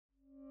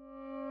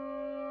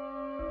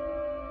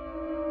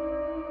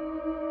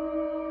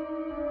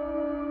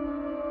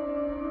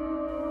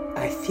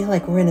feel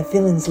like we're in a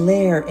villain's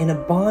lair in a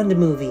Bond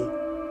movie.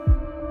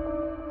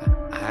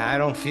 I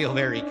don't feel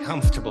very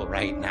comfortable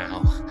right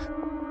now.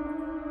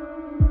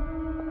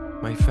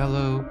 My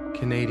fellow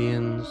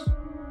Canadians,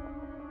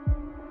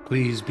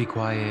 please be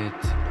quiet.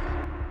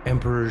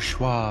 Emperor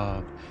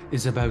Schwab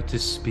is about to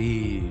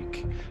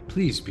speak.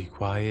 Please be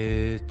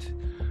quiet.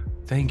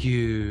 Thank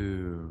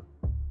you.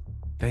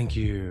 Thank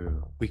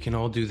you. We can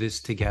all do this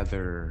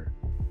together.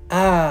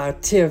 Ah,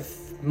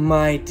 Tiff,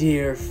 my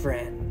dear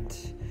friend.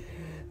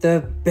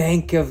 The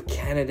Bank of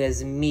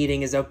Canada's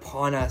meeting is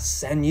upon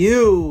us, and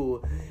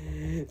you,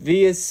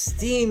 the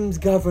esteemed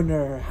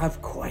governor,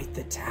 have quite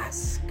the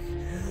task.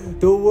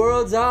 The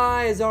world's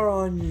eyes are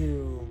on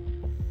you,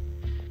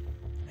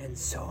 and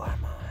so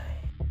am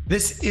I.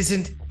 This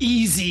isn't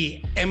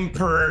easy,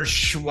 Emperor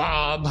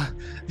Schwab.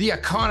 The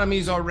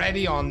economy's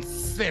already on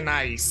thin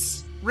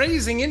ice.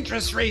 Raising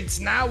interest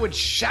rates now would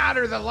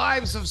shatter the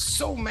lives of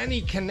so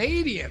many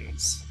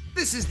Canadians.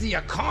 This is the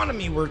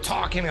economy we're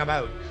talking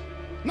about,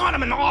 not a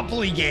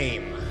monopoly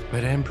game.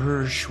 But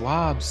Emperor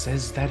Schwab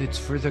says that it's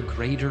for the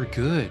greater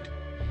good.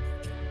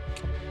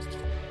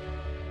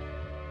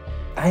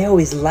 I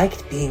always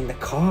liked being the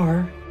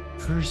car.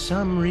 For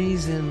some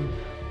reason,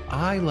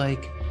 I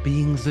like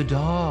being the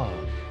dog.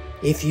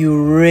 If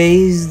you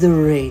raise the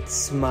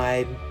rates,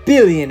 my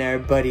billionaire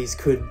buddies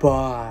could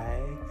buy.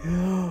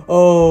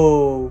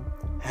 Oh,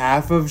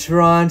 half of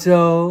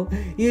Toronto.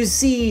 You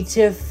see,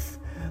 Tiff,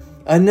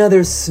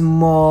 another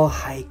small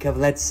hike of,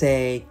 let's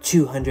say,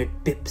 200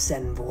 bips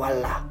and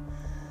voila.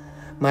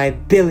 My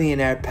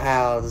billionaire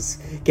pals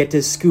get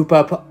to scoop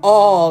up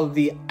all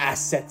the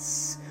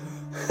assets.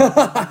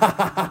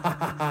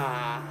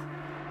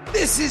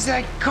 This is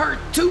a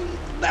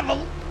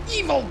cartoon-level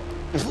evil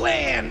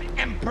plan,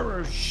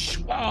 Emperor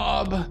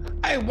Schwab.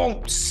 I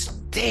won't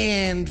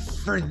stand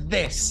for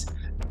this.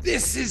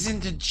 This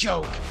isn't a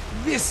joke.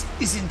 This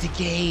isn't a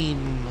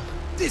game.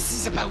 This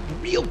is about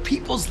real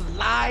people's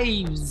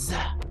lives.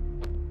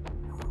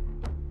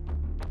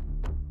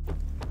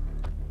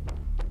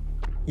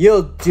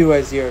 You'll do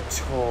as you're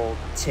told,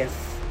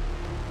 Tiff.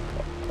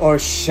 Or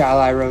shall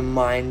I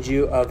remind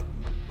you of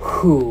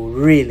who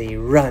really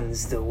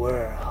runs the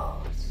world?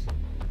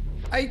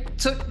 I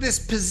took this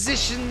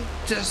position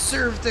to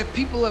serve the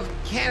people of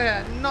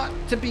Canada, not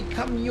to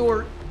become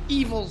your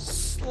evil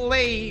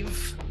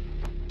slave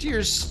to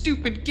your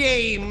stupid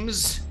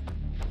games.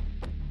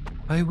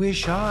 I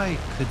wish I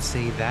could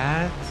say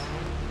that.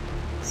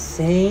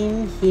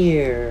 Same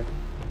here.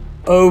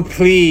 Oh,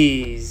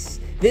 please.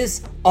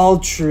 This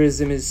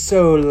altruism is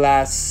so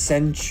last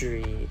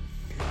century.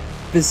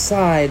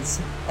 Besides,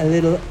 a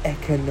little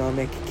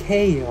economic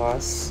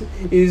chaos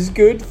is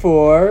good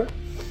for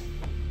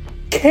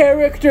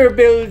character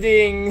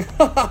building.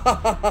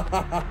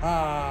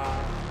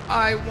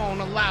 I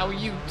won't allow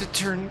you to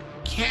turn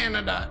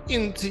Canada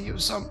into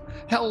some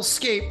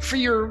hellscape for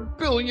your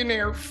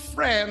billionaire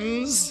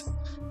friends.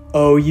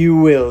 Oh, you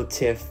will,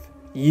 Tiff.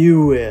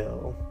 You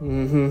will.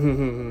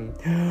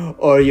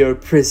 Or your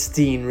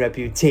pristine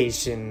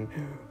reputation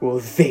will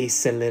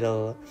face a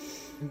little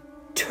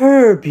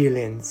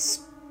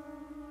turbulence.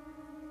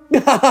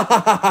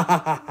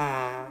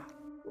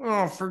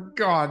 Oh, for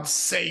God's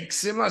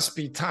sakes, it must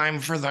be time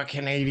for the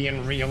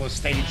Canadian real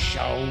estate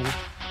show.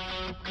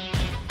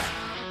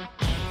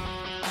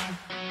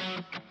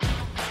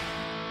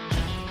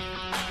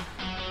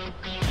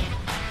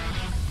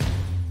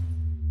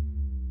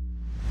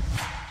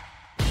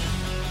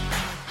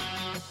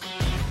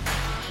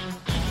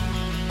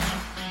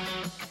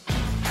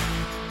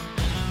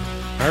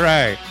 All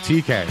right,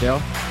 TK.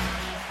 Bill,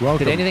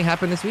 Welcome. did anything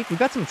happen this week? We've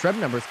got some Trev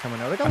numbers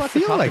coming out. I got I lots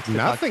of feel like topics to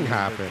talk to nothing you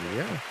about. happened.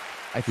 Yeah.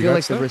 I You feel got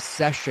like stuff? the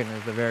recession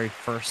is the very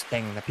first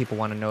thing that people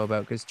want to know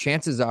about because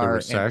chances are in our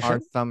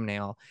recession?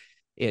 thumbnail,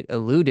 it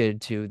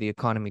alluded to the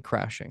economy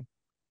crashing.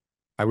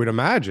 I would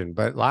imagine.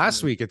 But last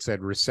Mm. week it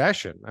said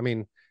recession. I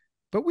mean,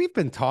 but we've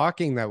been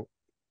talking that,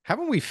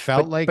 haven't we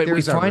felt like but we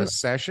there's a find-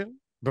 recession?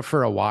 But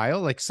for a while,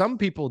 like some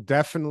people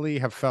definitely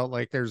have felt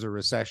like there's a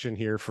recession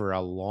here for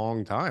a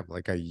long time,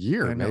 like a I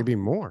year, know. maybe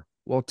more.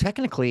 Well,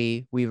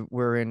 technically,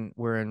 we're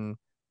in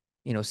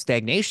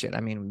stagnation. I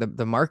mean,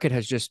 the market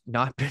has just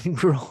not been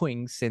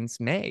growing since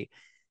May.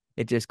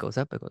 It just goes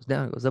up, it goes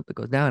down, it goes up, it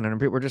goes down,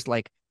 and we're just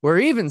like, we're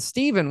even,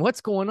 Steven.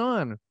 What's going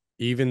on?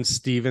 Even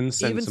Steven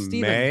since Steven.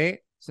 May.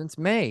 Since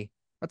May.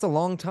 That's a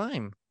long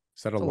time.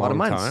 Is that a That's a lot of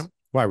long months. time?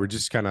 Why, we're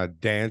just kind of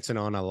dancing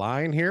on a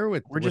line here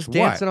with We're just with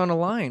dancing what? on a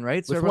line,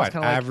 right? So With everyone's what?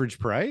 kind of like Average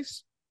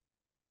price?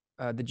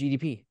 the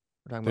GDP.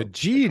 We're talking The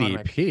about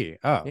economic. GDP.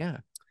 Oh, Yeah.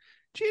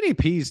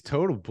 GDP is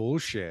total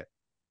bullshit.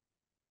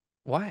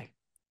 Why?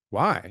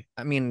 Why?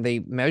 I mean, they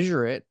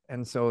measure it,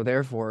 and so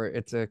therefore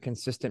it's a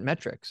consistent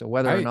metric. So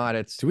whether or not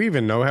it's Do we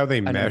even know how they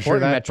an measure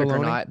important that metric or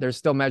baloney? not, they're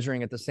still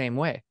measuring it the same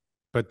way.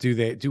 But do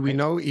we Right.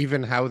 know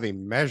even how they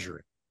measure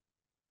it?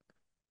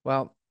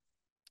 Well,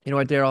 you know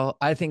what, Daryl?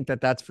 I think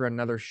that's for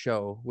another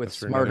show with That's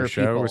for smarter another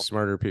show people. with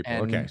smarter people.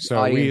 Okay, and so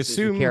we audiences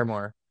who care assume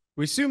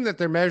more. that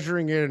they're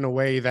measuring it in a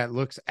way that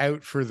looks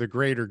out for the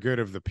greater good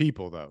of the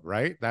people, though,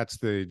 right? That's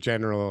the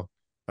general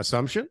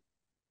assumption.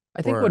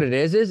 I think what it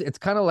is it's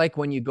kind of like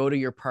when you go to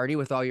your party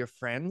with all your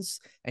friends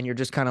and you're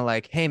just kind of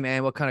like, hey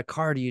man, what kind of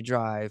car do you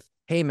drive?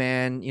 Hey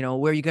man,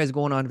 where are you guys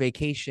going on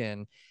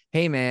vacation?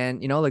 Hey man,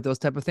 like those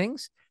type of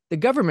things. The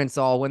government's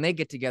all when they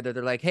get together,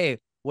 they're like, hey,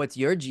 what's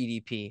your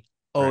GDP?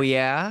 Oh Right.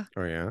 yeah.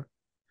 Oh yeah.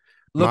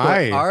 Look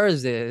what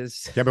ours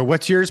is. Yeah, but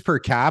what's yours per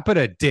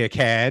capita,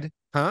 dickhead?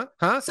 Huh?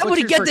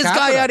 Somebody get this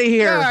guy out of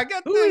here. Yeah,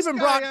 get Who this even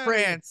guy brought out of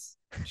France?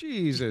 here.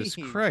 Jesus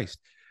Jeez. Christ.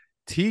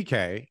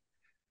 TK,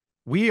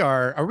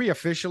 are we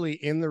officially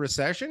in the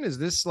recession? Is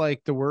this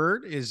like the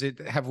word?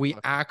 Have we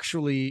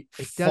actually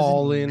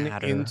fallen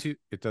into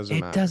it? Doesn't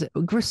matter.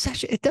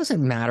 Recession. It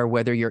doesn't matter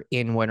whether you're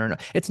in one or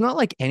not. It's not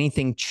like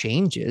anything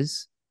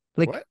changes.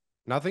 Like what?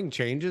 Nothing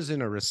changes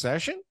in a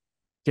recession?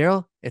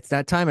 Daryl, it's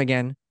that time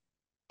again.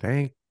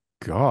 Thank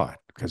God,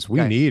 because we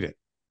need it.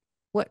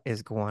 What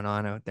is going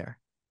on out there?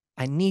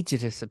 I need you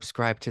to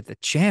subscribe to the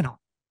channel.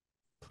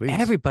 Please.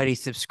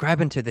 Everybody's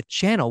subscribing to the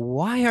channel.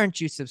 Why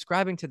aren't you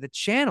subscribing to the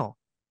channel?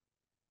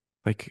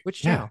 Like,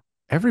 which channel?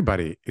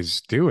 Everybody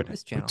is doing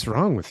it. What's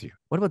wrong with you?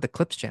 What about the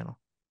Clips channel?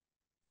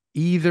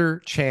 Either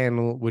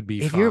channel would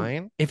be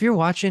fine. If you're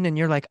watching and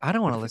you're like, I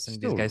don't want to listen to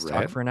these guys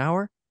talk for an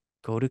hour,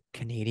 go to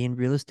Canadian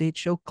Real Estate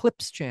Show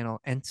Clips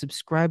channel and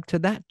subscribe to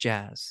that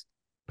jazz.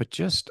 But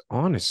just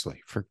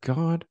honestly, for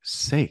God's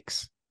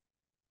sakes,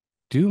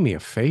 do me a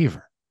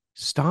favor.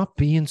 Stop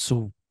being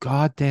so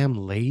goddamn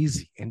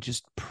lazy and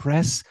just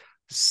press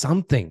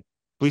something.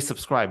 Please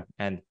subscribe.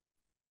 And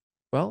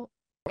what?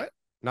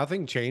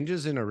 Nothing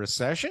changes in a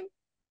recession?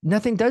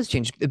 Nothing does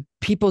change.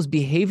 People's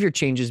behavior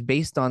changes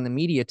based on the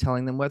media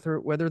telling them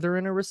whether they're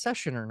in a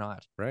recession or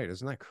not. Right.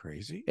 Isn't that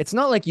crazy? It's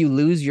not like you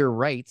lose your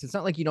rights. It's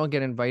not like you don't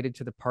get invited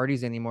to the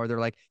parties anymore.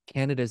 They're like,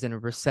 Canada's in a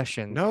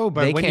recession. No,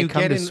 but they when can't you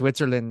come get to in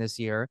Switzerland this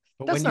year.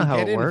 But That's when not you how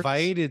get it works.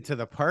 invited to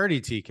the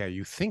party, TK,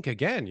 you think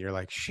again. You're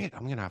like, shit,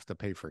 I'm gonna have to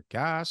pay for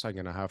gas. I'm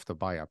gonna have to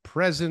buy a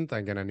present.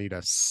 I'm gonna need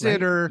a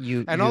sitter.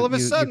 Right? All of a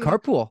sudden, you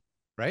carpool.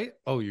 Right?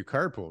 Oh, you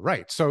carpool.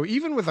 Right. So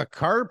even with a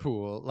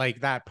carpool, like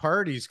that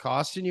party's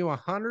costing you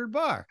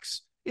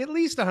 $100, at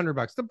least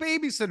 $100. The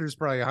babysitter's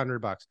probably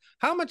 $100.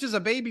 How much is a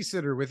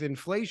babysitter with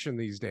inflation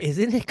these days?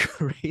 Isn't it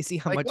crazy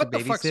how much a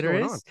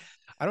babysitter is?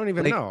 I don't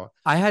even know.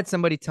 I had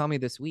somebody tell me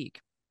this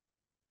week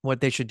what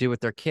they should do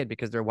with their kid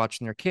because they're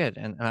watching their kid.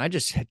 And I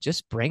just said,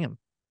 just bring him.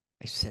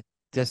 I said,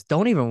 just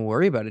don't even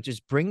worry about it.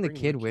 Just bring the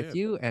kid with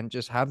you and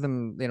just have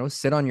them,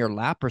 sit on your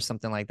lap or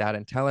something like that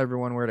and tell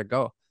everyone where to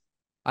go.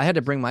 I had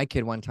to bring my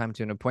kid one time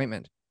to an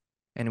appointment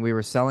and we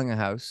were selling a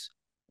house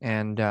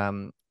and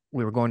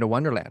we were going to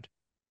Wonderland.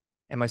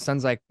 And my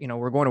son's like,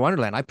 we're going to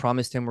Wonderland. I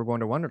promised him we're going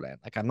to Wonderland.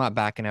 Like, I'm not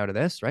backing out of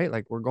this, right?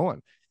 Like, we're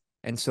going.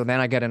 And so then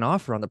I get an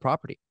offer on the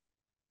property.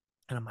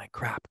 And I'm like,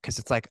 crap, because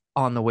it's like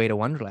on the way to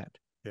Wonderland.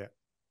 Yeah.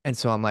 And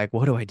so I'm like,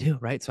 what do I do?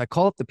 Right. So I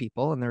call up the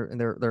people and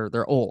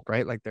they're old,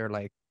 right? Like they're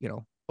like,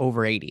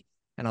 over 80.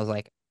 And I was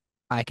like,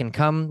 I can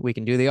come, we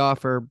can do the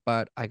offer,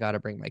 but I got to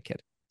bring my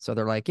kid. So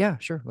they're like, yeah,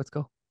 sure, let's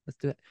go. Let's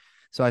do it.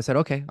 So I said,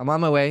 okay, I'm on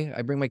my way.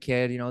 I bring my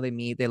kid, they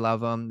meet, they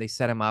love him. They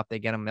set him up. They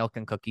get him milk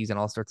and cookies and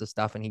all sorts of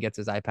stuff. And he gets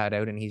his iPad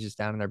out and he's just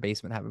down in their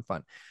basement having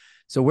fun.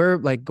 So we're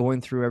like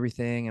going through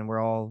everything and we're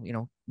all,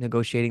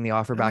 negotiating the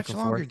offer back and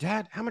forth. How much longer,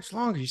 Dad? How much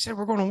longer? You said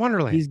we're going to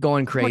Wonderland. He's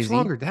going crazy. How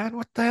much longer, Dad?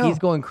 What the hell? He's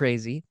going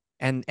crazy.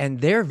 And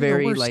they're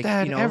very like,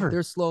 ever.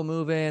 They're slow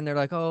moving. They're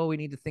like, oh, we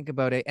need to think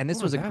about it. And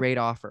this was a great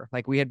offer.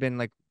 Like we had been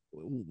like,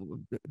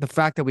 the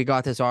fact that we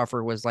got this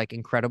offer was like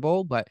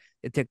incredible, but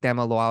it took them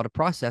a while to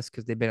process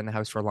because they've been in the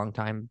house for a long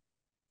time,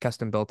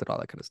 custom built it, all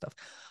that kind of stuff.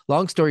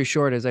 Long story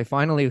short is I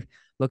finally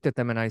looked at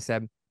them and I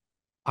said,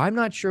 I'm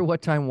not sure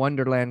what time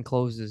Wonderland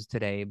closes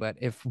today, but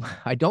if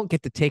I don't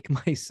get to take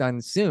my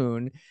son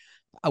soon,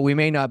 we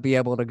may not be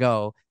able to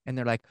go. And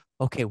they're like,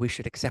 okay, we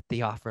should accept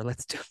the offer.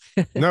 Let's do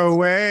it. No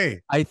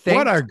way.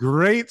 What a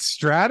great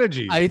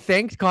strategy. I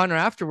thanked Connor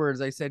afterwards.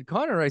 I said,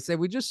 Connor,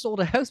 we just sold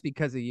a house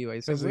because of you. I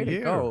said, way to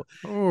go.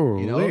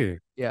 Holy.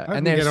 Yeah. How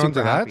and they're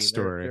super happy. That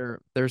story?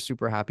 They're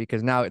super happy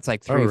because now it's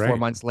like 3 or 4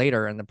 months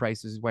later and the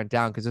prices went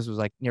down because this was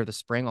like near the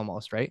spring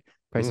almost, right?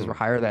 Prices were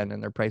higher then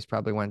and their price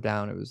probably went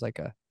down. It was like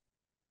I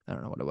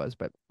don't know what it was,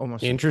 but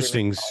almost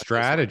interesting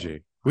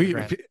strategy.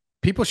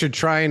 People should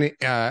try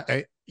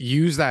and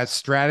use that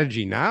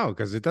strategy now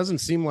because it doesn't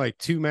seem like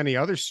too many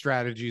other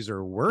strategies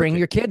are working. Bring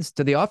your kids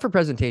to the offer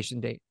presentation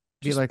date.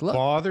 Just be like, look,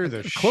 bother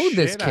the shit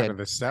this kid out of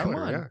the seller.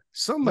 Come on. Yeah.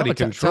 Somebody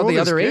control tell the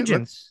other kid.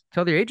 agents.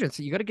 Tell the agents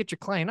that you got to get your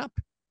client up.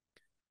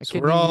 So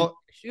we're all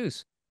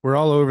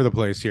over the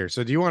place here.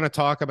 So do you want to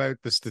talk about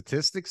the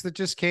statistics that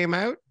just came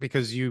out?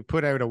 Because you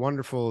put out a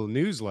wonderful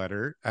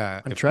newsletter.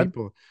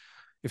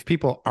 If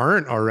people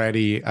aren't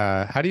already,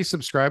 how do you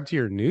subscribe to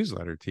your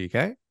newsletter,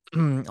 TK?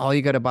 All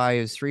you got to buy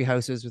is 3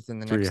 houses within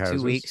the next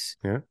 2 weeks.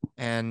 Yeah.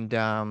 And,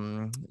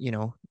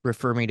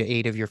 refer me to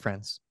 8 of your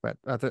friends. But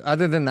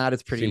other than that,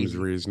 it's pretty Seems easy.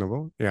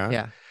 reasonable. Yeah.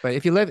 Yeah. But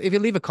if you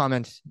leave a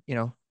comment,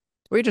 or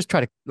you just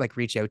try to like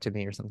reach out to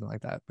me or something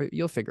like that, but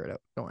you'll figure it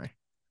out. Don't worry.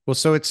 Well,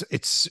 so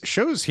it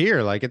shows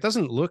here, like it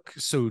doesn't look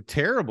so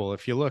terrible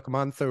if you look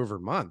month over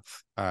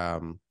month.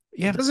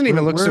 Yeah, it doesn't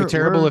even look so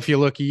terrible we're if you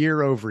look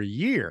year over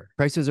year.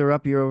 prices are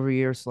up year over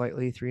year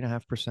slightly,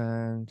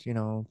 3.5%. You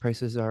know,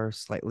 prices are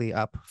slightly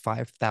up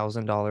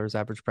 $5,000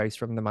 average price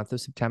from the month of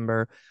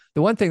September.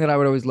 The one thing that I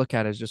would always look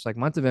at is just like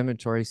months of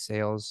inventory,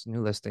 sales,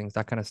 new listings,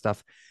 that kind of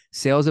stuff.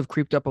 Sales have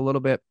creeped up a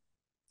little bit.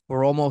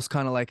 We're almost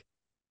kind of like,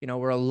 you know,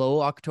 we're a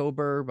low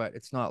October, but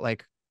it's not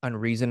like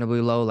unreasonably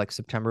low like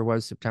September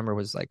was. September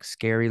was like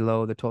scary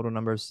low, the total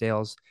number of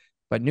sales,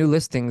 but new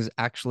listings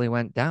actually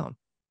went down.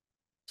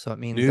 So it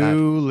means that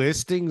New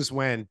listings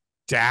went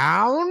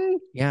down.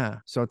 yeah.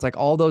 So it's like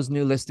all those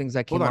new listings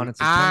that came Hold on on, in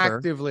September.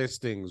 active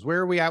listings. Where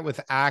are we at with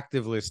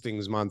active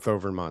listings month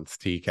over month,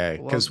 TK?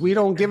 Well, Because we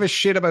don't give a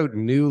shit about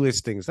new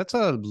listings. That's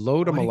a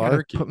load of why do you gotta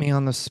malarkey. put me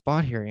on the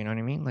spot here? You know what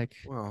I mean? Like,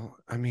 Well,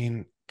 I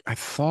mean, I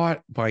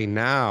thought by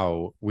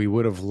now we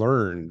would have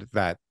learned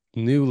that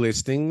new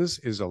listings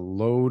is a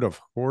load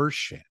of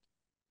horseshit,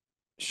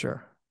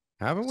 sure.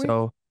 haven't we?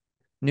 So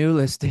new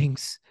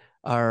listings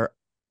are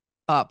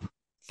up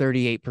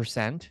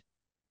 38%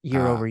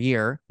 year over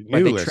year,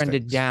 but they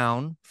trended listings.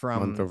 down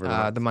from Month over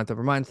month. the month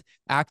over month.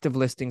 Active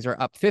listings are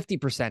up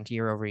 50%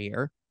 year over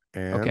year.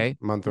 And Okay.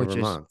 month Which over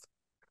is month.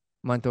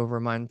 month over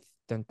month.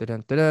 Dun, dun,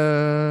 dun, dun,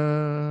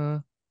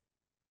 dun.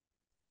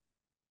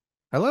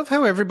 I love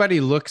how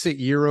everybody looks at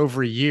year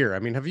over year. I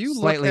mean, have you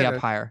Slightly looked at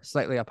up higher,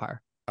 slightly up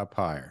higher. up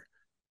higher?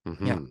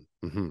 Mm-hmm, Yeah.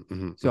 mm-hmm,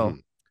 mm-hmm, So,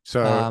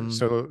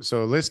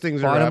 so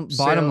listings are bottom up.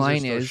 Sales line are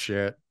still is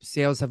shit.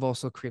 sales have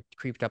also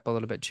creeped up a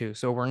little bit too.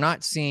 So we're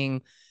not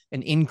seeing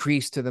an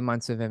increase to the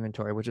months of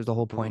inventory, which is the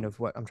whole point of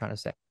what I'm trying to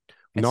say.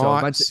 And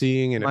Not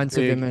seeing months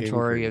of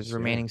inventory increase, is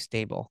remaining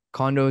stable.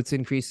 Condo, it's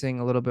increasing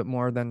a little bit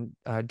more than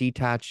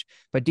detached,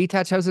 but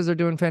detached houses are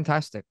doing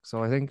fantastic.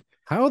 So I think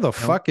how the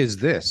fuck is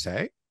this,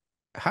 eh?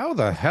 How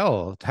the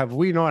hell have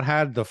we not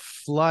had the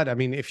flood? I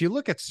mean, if you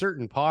look at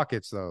certain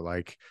pockets, though,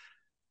 like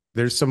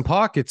there's some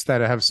pockets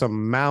that have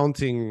some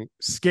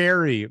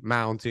scary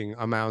mounting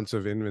amounts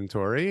of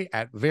inventory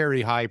at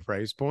very high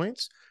price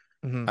points.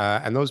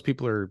 And those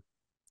people are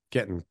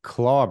getting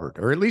clobbered,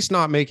 or at least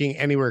not making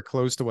anywhere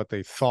close to what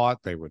they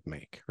thought they would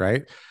make,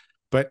 right?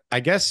 But I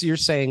guess you're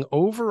saying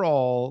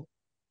overall,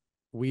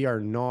 we are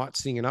not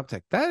seeing an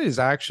uptick. That is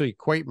actually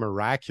quite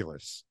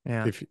miraculous,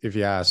 if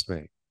you ask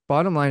me.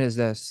 Bottom line is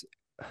this.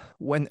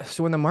 When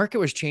the market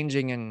was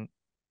changing in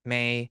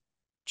May,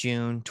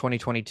 June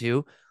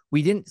 2022,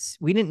 we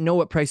didn't know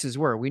what prices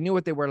were. We knew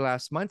what they were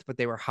last month, but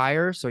they were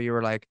higher. So you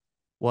were like,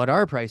 what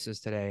are prices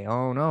today?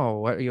 Oh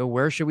no,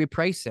 where should we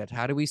price it?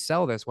 How do we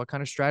sell this? What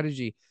kind of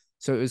strategy?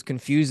 So it was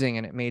confusing,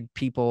 and it made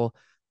people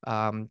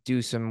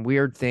do some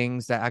weird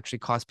things that actually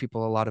cost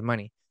people a lot of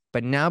money.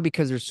 But now,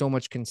 because there's so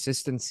much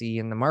consistency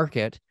in the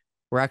market,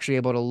 we're actually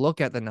able to look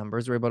at the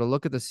numbers. We're able to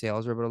look at the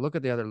sales. We're able to look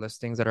at the other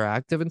listings that are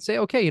active and say,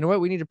 okay, you know what?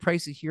 We need to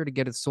price it here to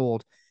get it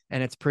sold.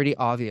 And it's pretty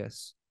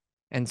obvious.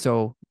 And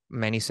so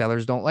many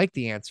sellers don't like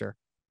the answer.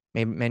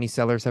 Maybe many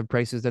sellers have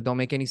prices that don't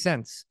make any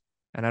sense.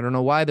 And I don't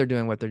know why they're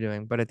doing what they're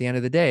doing. But at the end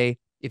of the day,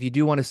 if you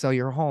do want to sell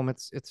your home,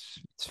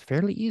 it's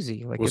fairly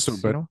easy. Like,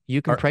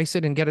 you can price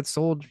it and get it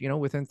sold,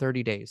 within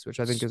 30 days, which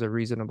I think is a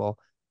reasonable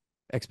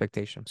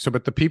expectation. So,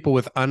 but the people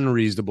with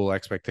unreasonable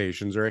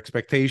expectations or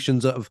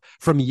expectations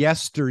from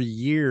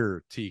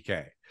yesteryear,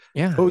 TK.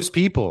 Yeah. Those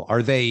people,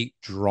 are they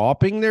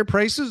dropping their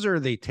prices, or are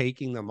they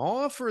taking them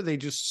off, or are they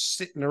just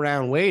sitting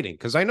around waiting?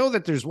 Because I know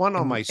that there's one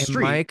on my street.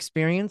 In my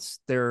experience,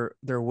 they're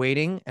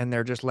waiting, and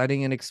they're just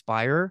letting it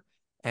expire,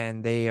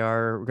 and they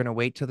are going to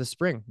wait till the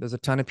spring. There's a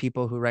ton of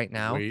people who right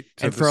now,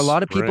 and for a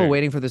lot of people,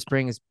 waiting for the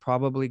spring is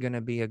probably going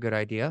to be a good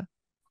idea.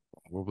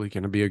 Probably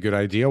going to be a good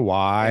idea.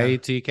 Why,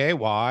 TK?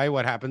 Why?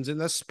 What happens in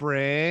the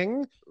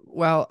spring?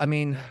 Well, I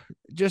mean,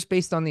 just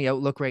based on the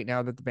outlook right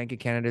now that the Bank of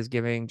Canada is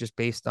giving, just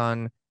based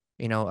on,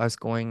 us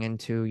going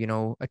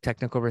into, a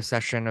technical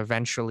recession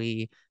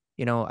eventually,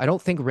 I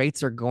don't think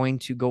rates are going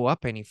to go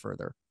up any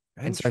further.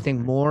 And so I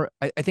think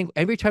I think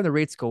every time the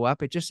rates go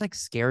up, it just like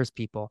scares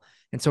people.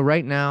 And so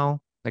right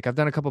now, like I've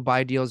done a couple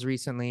buy deals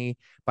recently.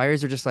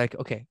 Buyers are just like,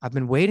 okay, I've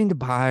been waiting to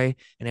buy,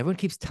 and everyone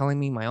keeps telling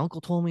me, my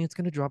uncle told me it's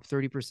going to drop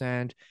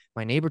 30%.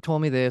 My neighbor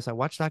told me this. I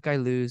watched that guy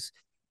lose,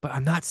 but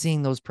I'm not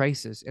seeing those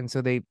prices. And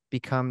so they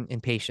become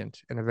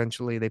impatient, and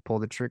eventually they pull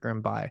the trigger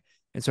and buy.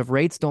 And so if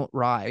rates don't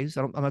rise,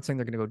 I'm not saying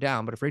they're going to go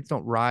down, but if rates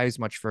don't rise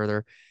much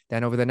further,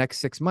 then over the next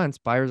 6 months,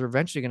 buyers are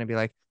eventually going to be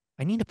like,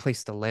 I need a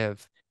place to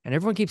live. And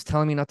everyone keeps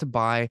telling me not to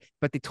buy,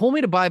 but they told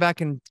me to buy back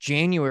in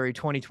January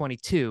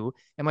 2022.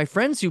 And my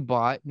friends who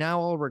bought now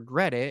all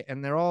regret it.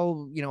 And they're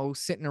all,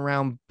 sitting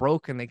around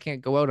broke, and they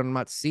can't go out, and I'm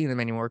not seeing them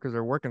anymore because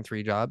they're working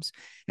 3 jobs.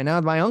 And now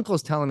my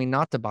uncle's telling me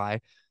not to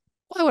buy.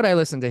 Why would I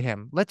listen to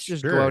him? Let's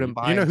just go out and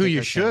buy. You know who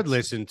you should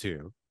listen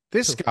to?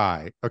 This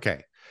guy.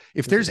 Okay.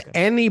 If there's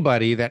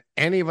anybody that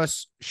any of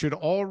us should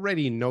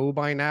already know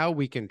by now,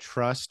 we can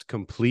trust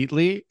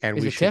completely, and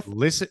we should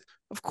listen.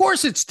 Of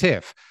course it's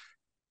Tiff.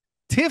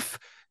 Tiff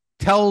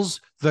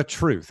tells the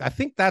truth. I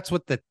think that's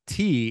what the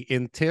T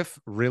in TIFF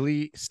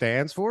really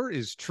stands for,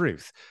 is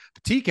truth.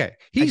 TK, I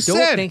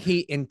don't think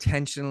he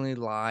intentionally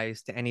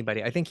lies to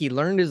anybody. I think he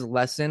learned his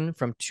lesson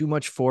from too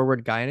much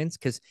forward guidance,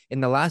 because in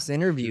the last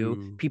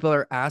interview, people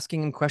are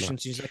asking him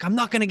questions. He's like, I'm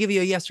not going to give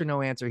you a yes or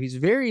no answer. He's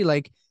very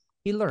like,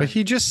 he learned. But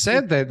he just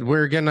said that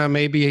we're going to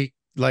maybe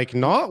like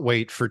not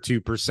wait for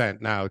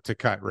 2% now to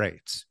cut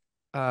rates.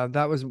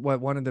 That was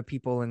what one of the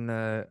people in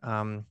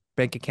the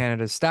Bank of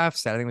Canada's staff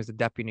said. I think it was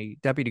the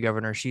deputy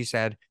governor. She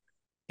said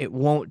it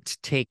won't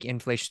take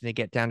inflation to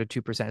get down to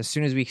 2%. As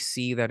soon as we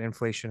see that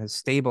inflation has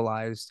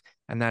stabilized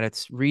and that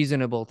it's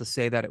reasonable to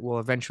say that it will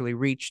eventually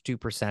reach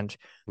 2%,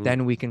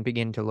 then we can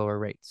begin to lower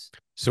rates.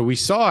 So we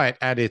saw it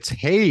at its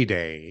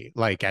heyday,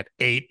 like at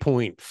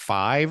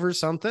 8.5 or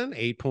something,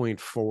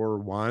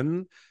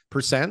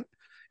 8.41%.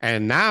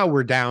 And now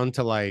we're down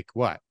to like,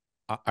 what?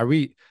 Are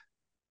we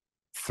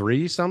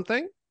 3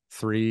 something?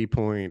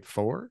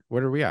 3.4?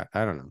 What are we at?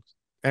 I don't know.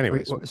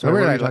 Anyways, so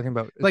what are you talking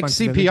about? Like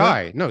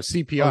CPI? No,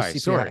 CPI.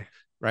 Sorry,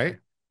 right?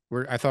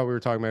 I thought we were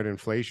talking about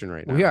inflation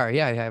right now. We are,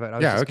 yeah. But I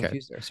was just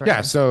confused there. Sorry.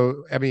 Yeah,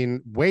 so I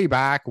mean, way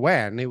back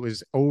when it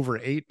was over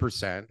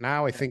 8%.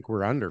 Now I think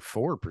we're under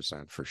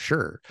 4% for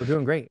sure. We're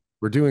doing great.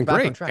 We're doing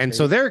great, track, and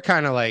so they're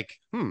kind of like,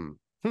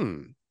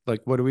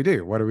 like, what do we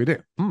do? What do we do?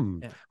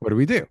 What do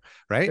we do?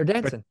 Right? They're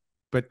dancing.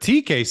 But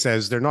TK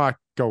says they're not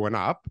going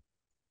up.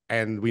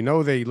 And we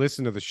know they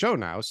listen to the show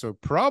now, so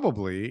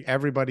probably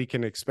everybody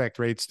can expect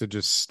rates to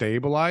just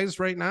stabilize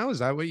right now. Is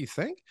that what you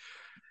think?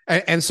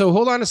 And so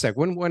hold on a sec.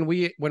 When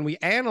we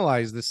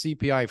analyze the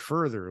CPI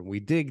further and we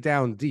dig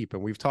down deep,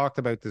 and we've talked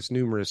about this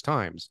numerous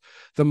times,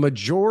 the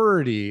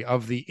majority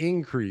of the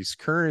increase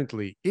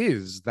currently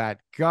is that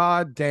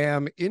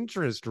goddamn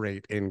interest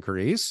rate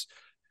increase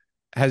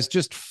has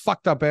just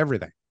fucked up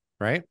everything,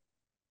 right?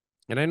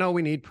 And I know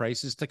we need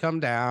prices to come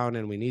down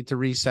and we need to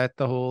reset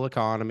the whole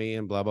economy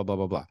and blah, blah, blah,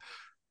 blah, blah.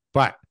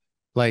 But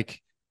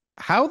like,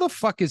 how the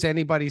fuck is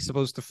anybody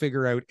supposed to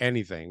figure out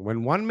anything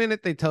when 1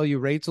 minute they tell you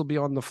rates will be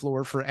on the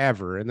floor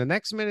forever, and the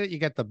next minute you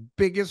get the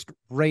biggest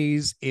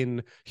raise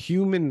in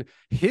human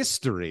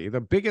history, the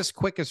biggest,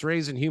 quickest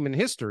raise in human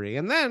history.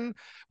 And then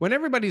when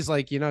everybody's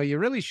like, you know, you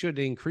really should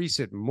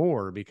increase it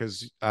more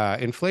because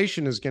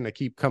inflation is going to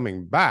keep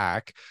coming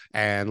back,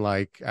 and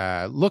like,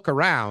 look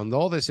around,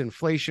 all this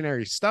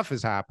inflationary stuff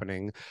is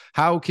happening.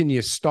 How can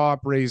you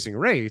stop raising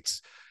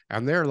rates?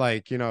 And they're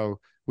like, you know,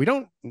 we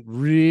don't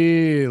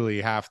really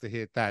have to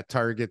hit that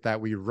target that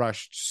we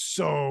rushed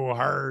so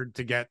hard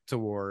to get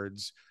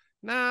towards.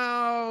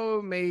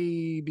 Now,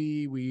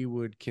 maybe we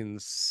would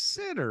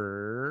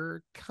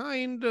consider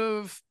kind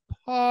of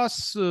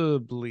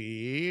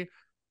possibly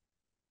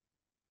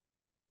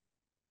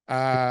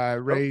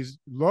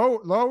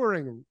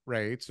lowering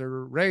rates,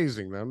 or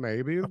raising them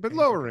maybe, but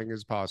lowering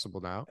is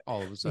possible now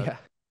all of a sudden. Yeah.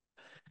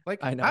 Like,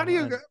 I know, how do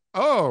you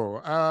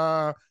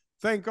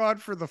thank God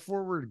for the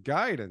forward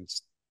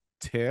guidance,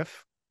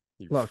 TIFF.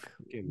 Look,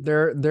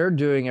 they're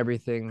doing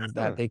everything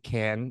that they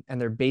can, and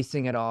they're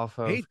basing it off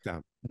of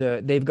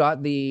they've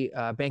got the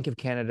Bank of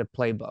Canada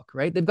playbook,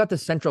 right? They've got the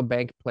central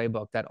bank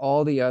playbook that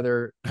all the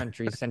other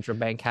countries' central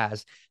bank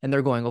has, and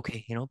they're going,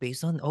 okay, you know,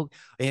 based on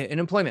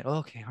unemployment,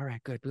 okay, all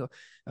right, good,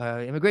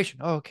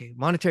 immigration, okay,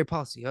 monetary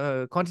policy,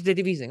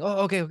 quantitative easing,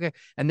 okay,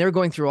 and they're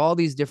going through all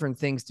these different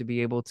things to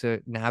be able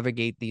to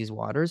navigate these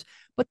waters,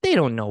 but they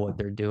don't know what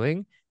they're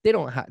doing. They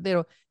don't,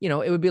 you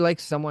know, it would be like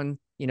someone,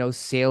 you know,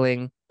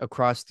 sailing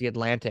across the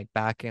Atlantic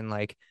back in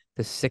like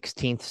the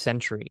 16th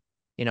century.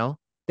 You know,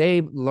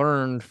 they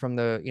learned from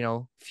the, you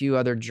know, few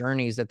other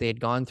journeys that they had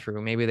gone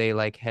through. Maybe they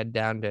like head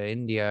down to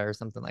India or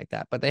something like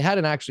that, but they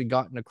hadn't actually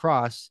gotten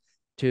across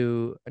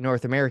to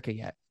North America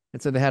yet.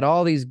 And so they had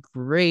all these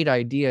great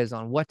ideas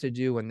on what to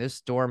do when this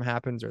storm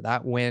happens, or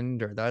that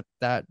wind, or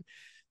that,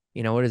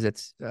 you know, what is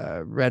it?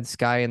 Red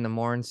sky in the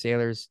morn,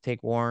 sailors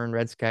take warn,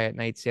 red sky at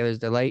night, sailors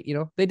delight. You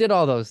know, they did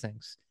all those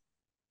things.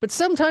 But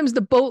sometimes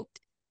the boat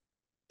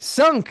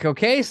sunk,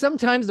 okay?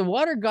 Sometimes the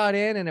water got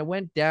in and it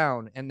went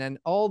down, and then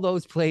all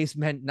those plays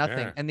meant nothing.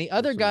 Yeah, and the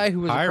other guy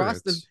who was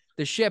across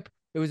the ship,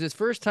 it was his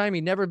first time.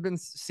 He'd never been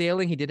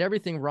sailing. He did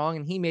everything wrong,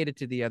 and he made it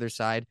to the other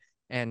side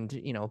and,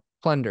 you know,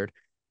 plundered.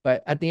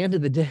 But at the end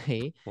of the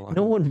day,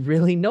 no one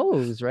really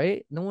knows,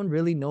 right? No one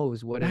really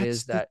knows what it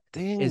is that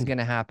is going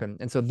to happen.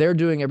 And so they're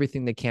doing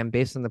everything they can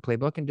based on the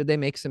playbook. And did they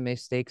make some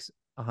mistakes?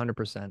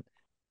 100%.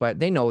 But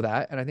they know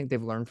that, and I think they've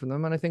learned from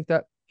them. And I think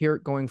that here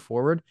going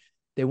forward,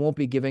 they won't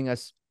be giving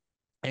us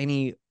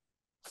any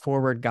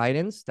forward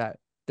guidance that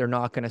they're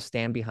not going to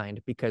stand behind,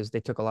 because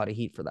they took a lot of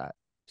heat for that.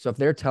 So if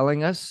they're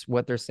telling us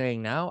what they're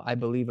saying now, I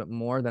believe it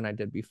more than I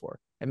did before.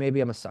 And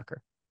maybe I'm a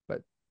sucker.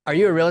 Are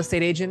you a real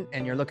estate agent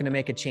and you're looking to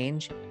make a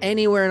change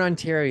anywhere in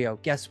Ontario?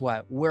 Guess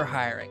what? We're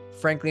hiring.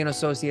 Franklin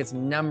Associates,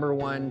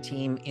 #1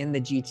 team in the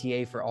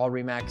GTA for all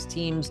RE/MAX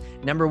teams,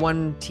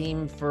 #1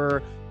 team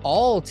for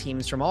all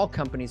teams from all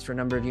companies for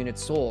number of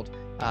units sold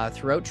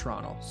throughout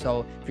Toronto.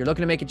 So if you're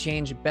looking to make a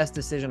change, best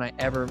decision I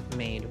ever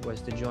made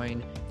was to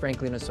join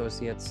Franklin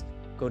Associates.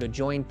 Go to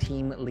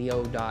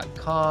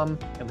jointeamleo.com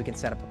and we can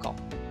set up a call.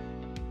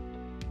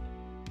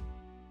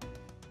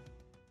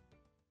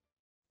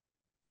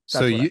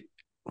 So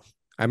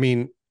I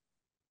mean,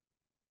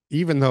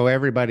 even though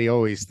everybody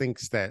always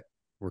thinks that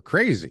we're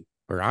crazy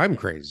or I'm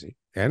crazy,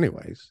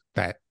 anyways,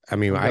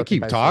 I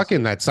keep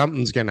talking that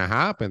something's going to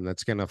happen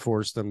that's going to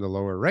force them to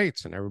lower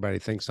rates, and everybody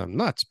thinks I'm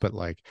nuts. But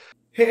like,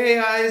 hey,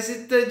 is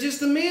it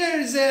just me, or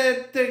is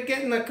it they're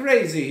getting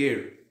crazy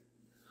here?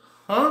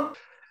 Huh?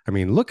 I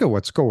mean, look at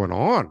what's going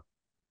on.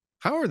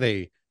 How are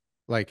they?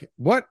 Like,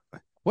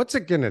 what's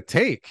it going to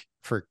take,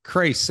 for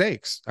Christ's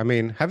sakes? I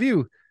mean, have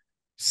you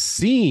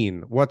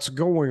seen what's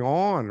going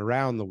on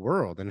around the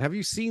world, and have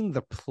you seen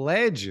the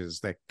pledges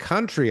that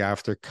country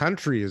after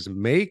country is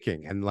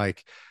making? And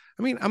like,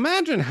 I mean,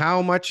 imagine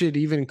how much it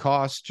even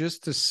costs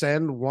just to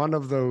send one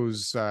of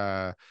those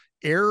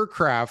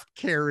aircraft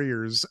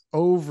carriers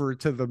over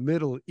to the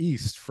Middle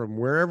East from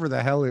wherever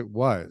the hell it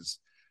was,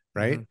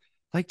 right? Mm-hmm.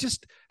 Like,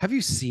 just, have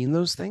you seen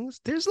those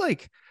things? There's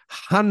like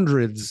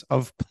hundreds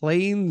of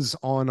planes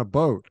on a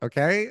boat,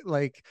 okay?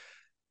 Like,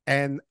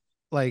 and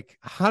like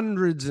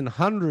hundreds and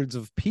hundreds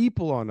of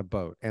people on a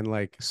boat, and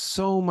like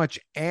so much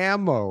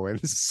ammo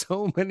and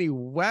so many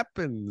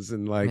weapons,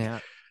 and like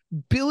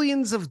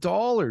billions of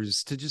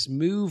dollars to just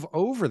move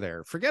over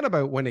there. Forget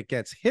about when it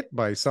gets hit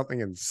by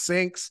something and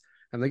sinks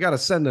and they got to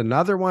send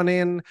another one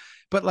in.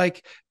 But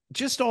like,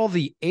 just all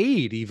the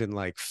aid, even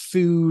like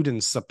food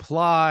and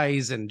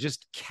supplies and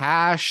just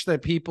cash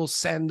that people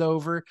send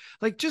over,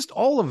 like just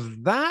all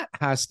of that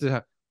has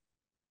to,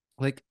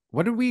 like,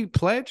 what did we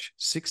pledge?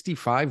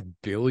 $65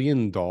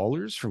 billion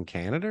from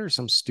Canada, or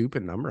some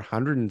stupid number,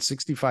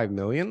 165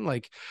 million.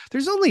 Like,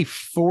 there's only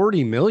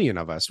 40 million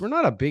of us. We're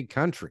not a big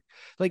country.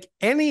 Like,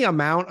 any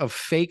amount of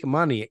fake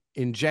money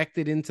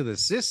injected into the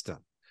system,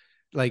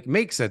 like,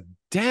 makes a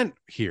dent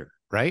here.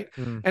 Right.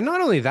 And not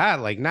only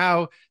that, like,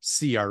 now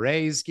CRA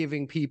is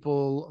giving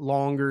people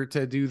longer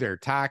to do their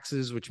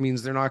taxes, which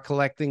means they're not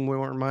collecting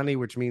more money,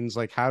 which means,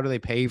 like, how do they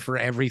pay for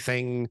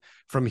everything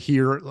from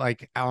here,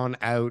 like, on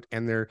out?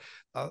 And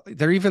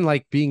they're even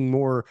like being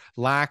more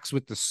lax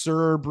with the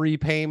CERB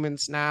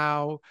repayments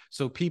now.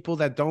 So people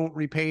that don't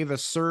repay the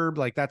CERB,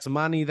 like, that's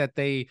money that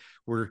they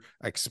were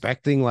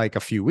expecting like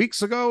a few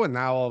weeks ago, and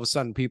now all of a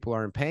sudden people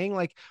aren't paying.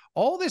 Like,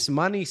 all this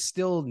money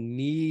still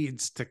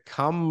needs to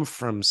come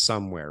from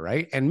somewhere,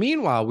 right? And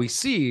meanwhile, we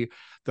see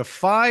the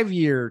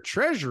 5-year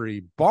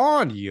Treasury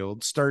bond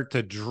yield start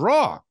to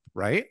drop,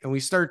 right? And we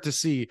start to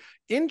see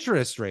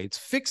interest rates,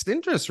 fixed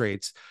interest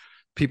rates,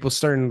 people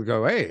starting to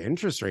go, hey,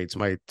 interest rates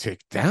might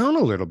tick down a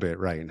little bit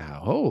right now.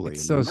 Holy,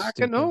 it's so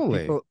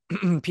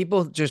stupid.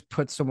 People just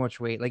put so much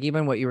weight. Like,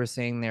 even what you were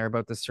saying there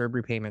about the CERB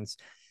repayments,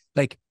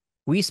 like,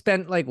 we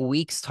spent like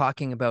weeks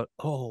talking about,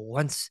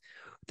 once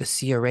the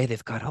CRA,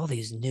 they've got all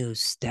these new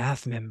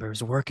staff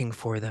members working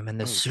for them, and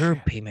the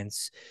CERB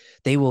payments,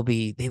 they will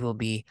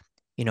be,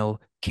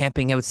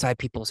 camping outside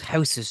people's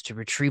houses to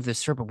retrieve the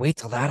CERB. But wait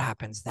till that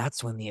happens.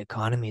 That's when the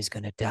economy is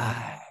going to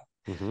die.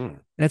 Mm-hmm. And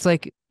it's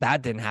like,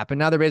 that didn't happen.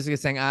 Now they're basically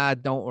saying,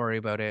 don't worry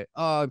about it.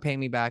 Oh, pay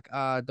me back.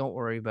 Don't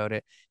worry about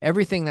it.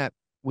 Everything that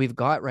we've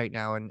got right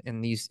now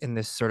in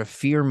this sort of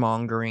fear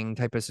mongering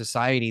type of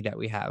society that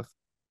we have,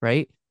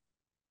 right?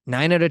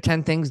 9 out of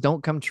 10 things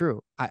don't come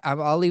true.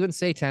 I'll even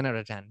say 10 out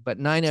of 10, but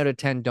 9 out of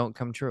 10 don't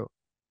come true,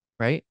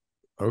 right?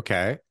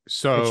 Okay,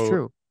 so it's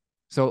true.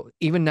 So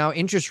even now,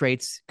 interest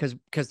rates, because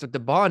the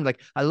bond,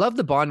 like, I love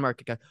the bond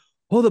market.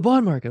 The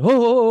bond market.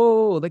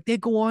 Like, they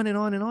go on and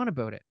on and on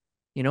about it,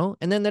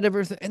 and then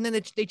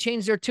they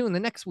change their tune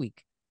the next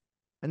week,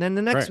 and then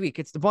the next week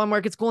it's the bond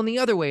market's going the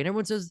other way, and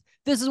everyone says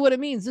this is what it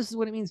means. This is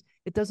what it means.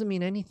 It doesn't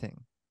mean anything.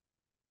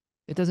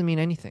 It doesn't mean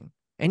anything.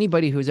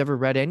 Anybody who's ever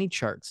read any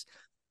charts.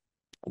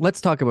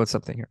 Let's talk about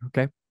something here,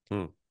 okay?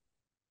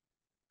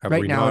 Have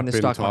right we now not in the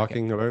been stock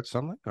talking market, about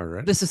something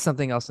already? This is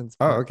something else.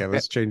 Okay,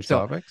 let's change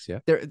topics.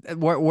 Yeah.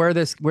 Where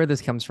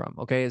this comes from,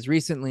 okay, is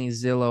recently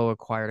Zillow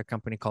acquired a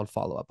company called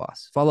Follow Up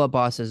Boss. Follow Up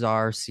Boss is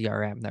our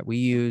CRM that we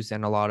use,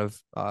 and a lot of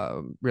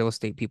real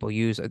estate people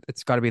use.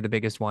 It's got to be the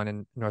biggest one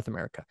in North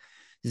America.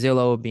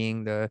 Zillow,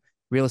 being the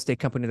real estate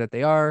company that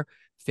they are,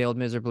 failed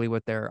miserably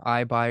with their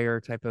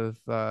iBuyer type of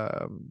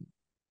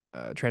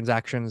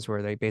transactions,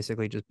 where they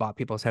basically just bought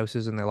people's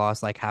houses and they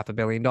lost like $500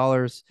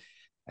 million.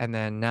 And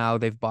then now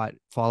they've bought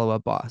Follow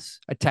Up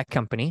Boss, a tech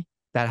company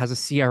that has a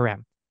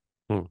CRM.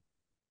 Do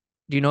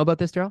you know about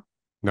this, Daryl?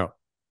 No,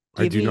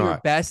 I do not. Give me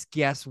your best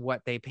guess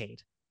what they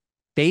paid,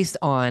 based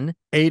on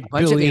 $8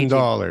 billion.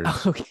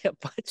 Okay, a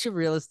bunch of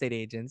real estate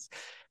agents.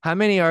 How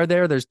many are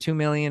there? There's 2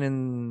 million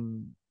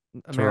in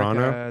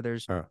America. Toronto?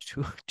 There's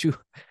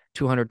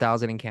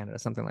 200,000 in Canada,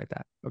 something like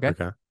that. Okay.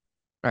 All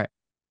right.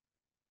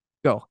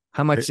 Go.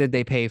 How much did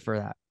they pay for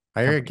that?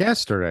 I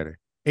guessed already.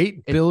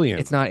 $8 billion.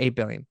 It's not $8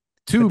 billion.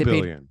 $2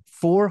 billion.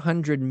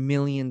 $400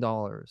 million.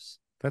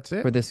 That's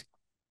it for this.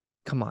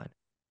 Come on.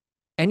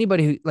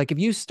 Anybody who, like, if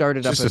you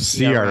started just up a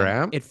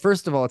CRM,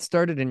 first of all, it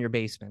started in your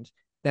basement.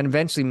 Then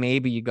eventually,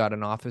 maybe you got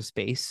an office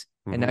space,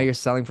 and now you're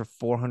selling for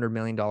 $400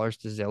 million to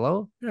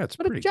Zillow. Yeah, it's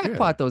what pretty a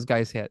jackpot good. those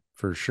guys hit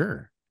for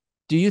sure.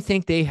 Do you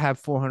think they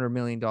have $400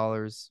 million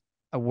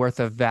worth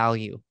of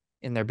value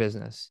in their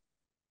business?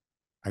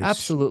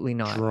 Absolutely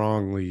not.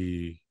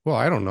 Strongly Well,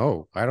 I don't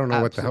know. I don't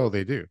know what the hell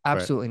they do. But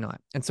Absolutely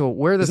not. And so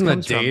where this isn't the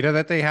comes from, data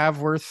that they have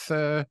worth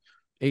 $8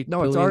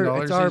 no,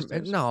 billion it's our these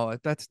days? no,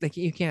 that's like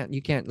you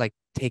can't like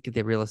take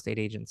the real estate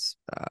agents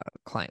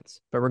clients.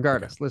 But Okay.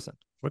 regardless, listen,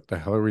 What the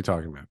hell are we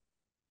talking about?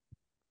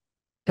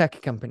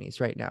 tech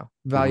companies right now,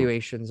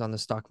 valuations on the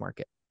stock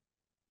market.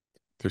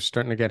 They're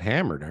starting to get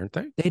hammered, aren't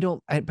they?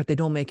 But they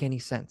don't make any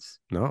sense.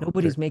 No.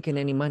 Nobody's making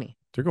any money.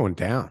 They're going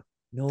down.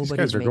 Nobody's These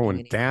guys are making going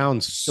any down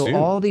money. soon. So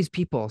all these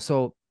people,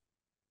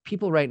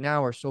 people right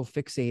now are so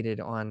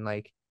fixated on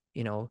like,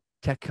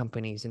 tech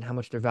companies and how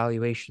much their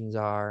valuations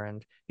are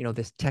and,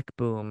 this tech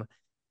boom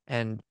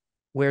and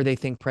where they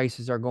think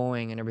prices are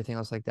going and everything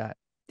else like that.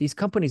 These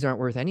companies aren't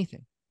worth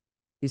anything.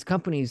 These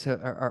companies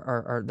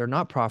are they're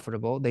not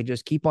profitable. They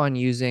just keep on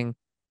using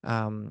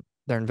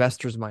their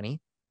investors'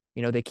 money.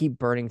 They keep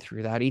burning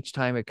through that each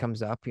time it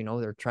comes up.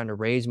 They're trying to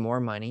raise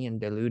more money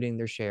and diluting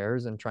their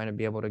shares and trying to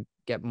be able to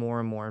get more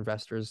and more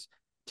investors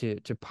to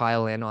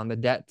pile in on the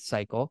debt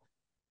cycle.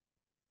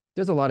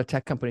 There's a lot of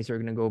tech companies that are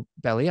going to go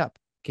belly up.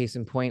 Case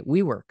in point,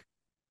 WeWork,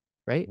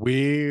 right?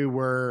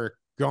 WeWork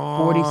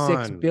gone.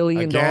 $46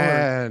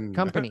 billion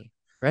company,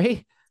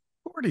 right?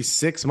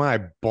 46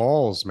 my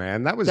balls,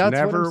 man. That was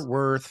never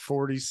worth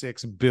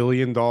 $46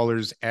 billion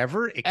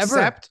ever,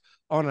 except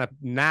on a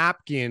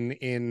napkin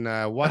in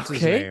what's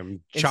his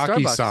name?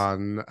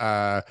 Chucky-san.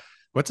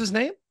 What's his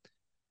name?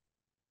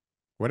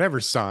 Whatever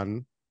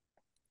son.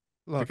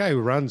 Look, the guy who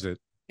runs it.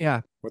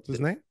 Yeah. What's his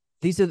name?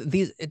 These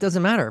it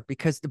doesn't matter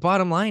because the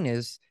bottom line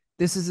is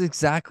this is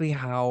exactly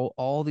how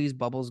all these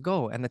bubbles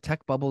go, and the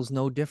tech bubble is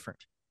no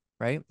different,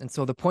 right? And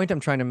so the point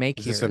I'm trying to make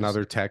here is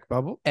another tech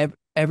bubble.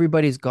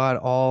 Everybody's got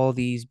all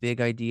these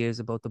big ideas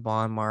about the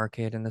bond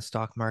market and the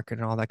stock market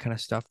and all that kind of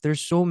stuff. There's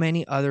so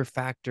many other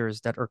factors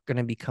that are going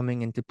to be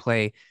coming into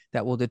play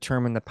that will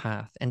determine the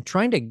path. And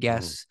trying to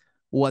guess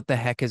what the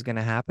heck is going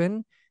to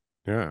happen.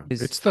 Yeah,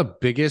 it's the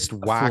biggest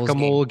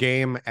whack-a-mole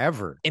game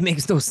ever. It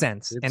makes no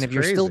sense. It's and if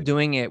crazy. You're still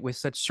doing it with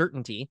such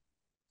certainty,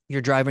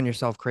 you're driving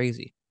yourself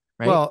crazy,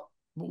 right? Well,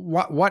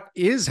 what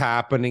is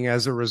happening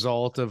as a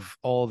result of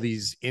all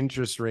these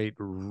interest rate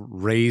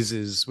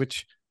raises,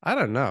 which I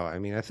don't know. I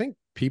mean, I think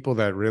people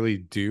that really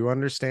do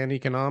understand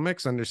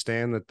economics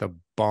understand that the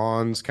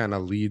bonds kind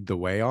of lead the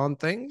way on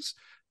things.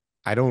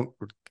 I don't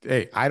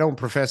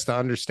profess to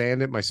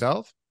understand it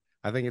myself.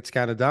 I think it's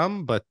kind of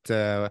dumb, but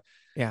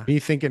yeah, me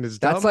thinking it's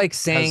dumb. That's like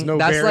saying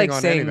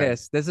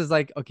this. This is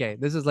like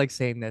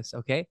saying this.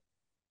 Okay,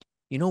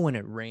 when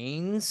it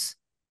rains,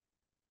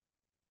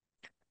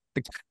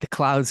 the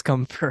clouds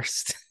come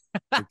first.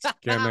 It's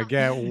gonna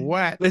get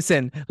wet.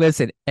 Listen.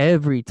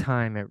 Every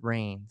time it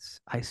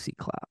rains, I see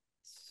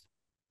clouds.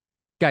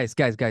 Guys.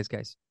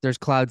 There's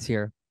clouds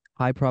here.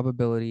 High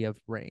probability of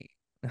rain.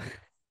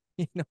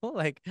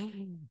 Like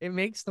it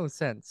makes no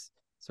sense.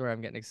 Sorry,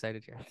 I'm getting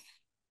excited here.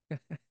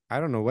 I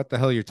don't know what the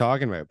hell you're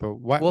talking about, but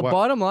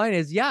bottom line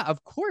is, yeah,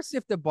 of course,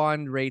 if the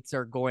bond rates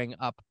are going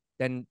up,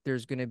 then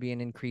there's going to be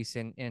an increase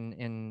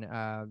in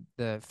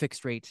the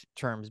fixed rate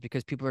terms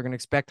because people are going to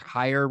expect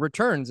higher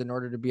returns in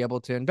order to be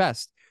able to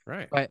invest.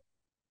 Right. But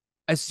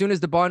as soon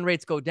as the bond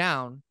rates go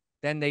down,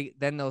 then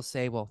they'll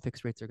say, well,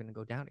 fixed rates are going to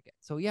go down again.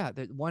 So yeah,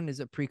 one is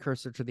a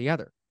precursor to the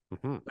other,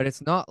 but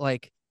it's not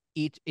like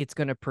it's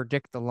going to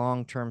predict the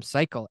long-term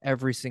cycle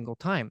every single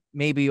time.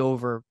 Maybe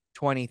over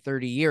 20,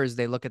 30 years,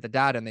 they look at the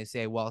data and they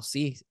say, well,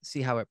 see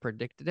how it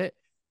predicted it.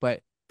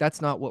 But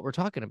that's not what we're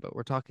talking about.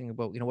 We're talking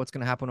about, what's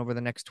going to happen over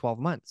the next 12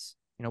 months,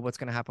 what's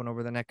going to happen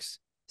over the next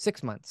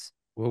 6 months.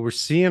 Well, we're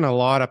seeing a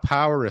lot of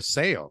power of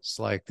sales.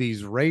 Like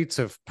these rates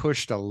have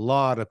pushed a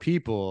lot of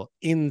people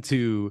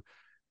into,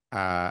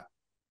 I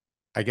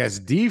guess,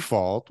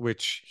 default,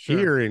 which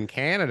here in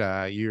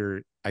Canada,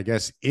 you're, I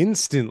guess,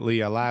 instantly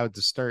allowed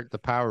to start the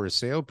power of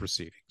sale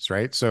proceedings,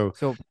 right? So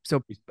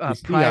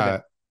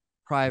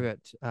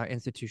private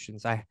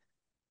institutions. I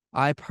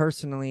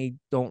personally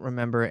don't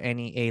remember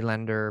any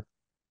A-lender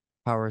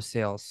power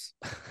sales.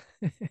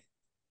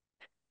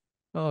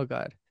 Oh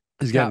God,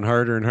 it's getting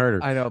harder and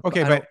harder. I know.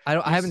 Okay, but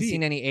I haven't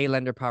seen any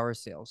A-lender power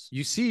sales.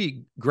 You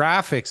see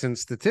graphics and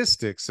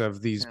statistics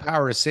of these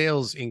power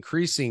sales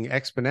increasing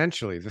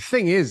exponentially. The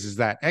thing is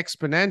that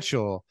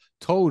exponential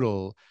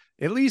total,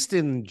 at least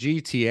in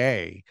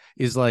GTA,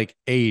 is like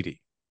 80.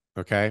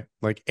 Okay,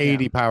 like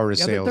 80 power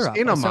sales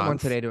in a month. One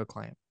today to a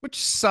client,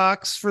 which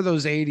sucks for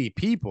those 80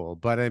 people,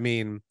 but I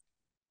mean,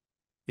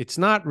 it's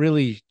not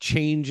really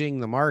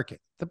changing the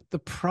market. The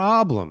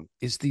problem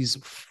is these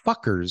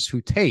fuckers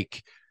who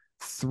take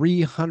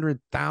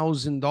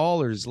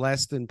 $300,000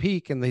 less than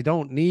peak, and they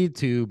don't need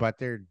to, but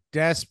they're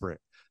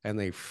desperate, and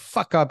they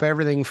fuck up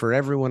everything for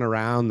everyone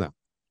around them.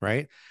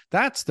 Right?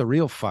 That's the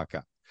real fuck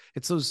up.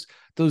 It's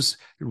those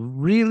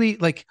really,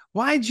 like,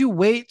 why'd you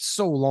wait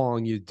so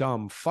long, you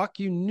dumb fuck?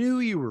 You knew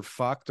you were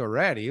fucked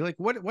already. Like,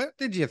 what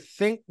did you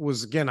think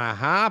was gonna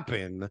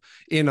happen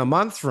in a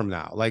month from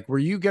now? Like, were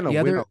you gonna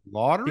win a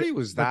lottery?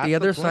 Was that the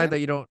other side that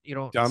you don't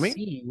dummy?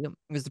 See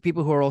is the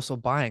people who are also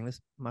buying.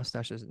 This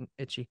mustache is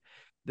itchy.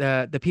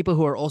 The people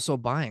who are also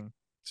buying.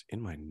 It's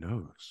in my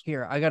nose.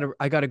 Here, I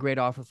got a great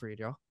offer for you,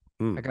 Joe.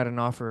 I got an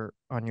offer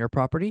on your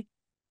property,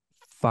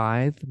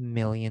 $5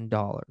 million,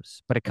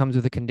 but it comes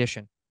with a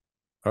condition.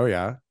 Oh,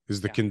 yeah.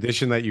 Is the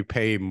condition that you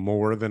pay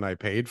more than I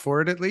paid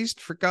for it, at least,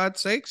 for God's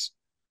sakes?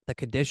 The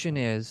condition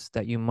is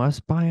that you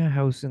must buy a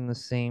house in the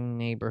same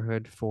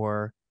neighborhood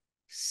for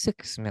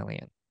 $6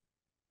 million.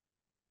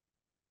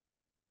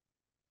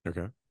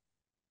 Okay.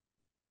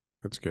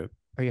 That's good.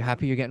 Are you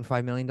happy you're getting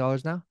 $5 million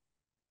now?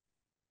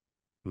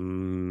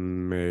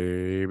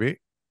 Maybe.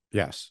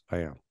 Yes, I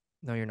am.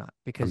 No, you're not,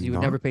 because I'm you would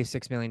not? never pay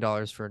 $6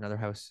 million for another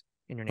house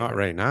in your neighborhood. Not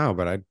right now,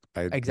 but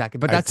I Exactly.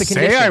 But I'd that's the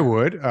condition. say I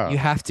would. Oh. You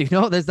have to.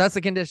 No, that's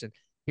the condition.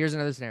 Here's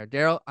another scenario.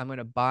 Daryl, I'm going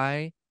to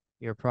buy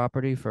your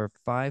property for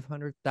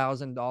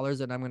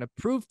 $500,000, and I'm going to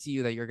prove to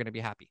you that you're going to be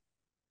happy.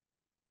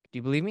 Do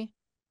you believe me?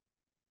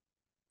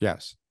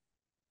 Yes.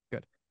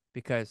 Good.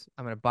 Because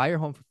I'm going to buy your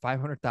home for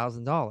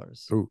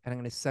 $500,000, and I'm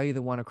going to sell you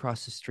the one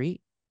across the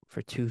street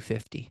for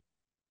 $250,000.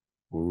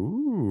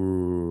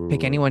 Ooh.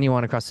 Pick anyone you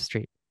want across the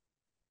street.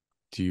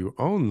 Do you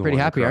own the Pretty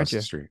one happy, across aren't you?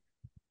 the street?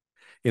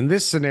 In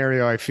this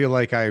scenario, I feel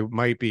like I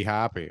might be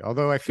happy.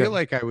 Although I feel Good.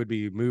 like I would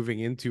be moving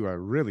into a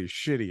really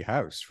shitty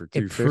house for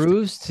 $250,000. It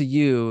proves to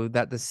you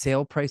that the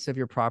sale price of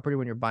your property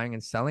when you're buying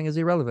and selling is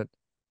irrelevant.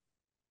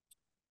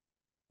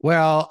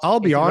 Well, I'll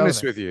be It's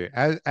honest irrelevant.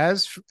 with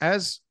you.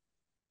 As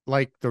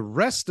like the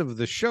rest of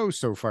the show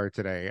so far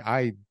today,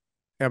 I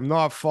am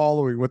not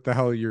following what the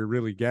hell you're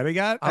really getting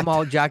at. I'm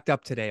all jacked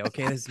up today.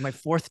 Okay, this is my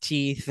fourth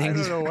tea thing. I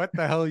don't know what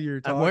the hell you're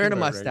talking about. I'm wearing a right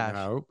mustache.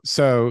 now.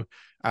 So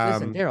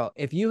listen, Daryl,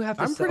 if you have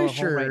to I'm sell pretty a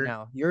home right sure-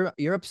 now,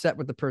 you're upset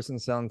with the person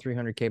selling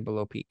 300K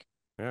below peak.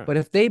 Yeah. But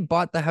if they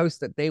bought the house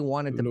that they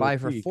wanted to Below buy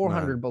for peak,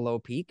 400 man. below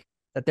peak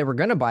that they were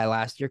going to buy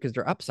last year because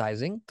they're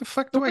upsizing, the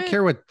fuck do I Okay.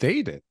 care what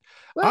they did?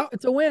 well,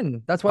 it's a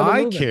win. That's why they're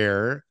I moving.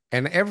 care,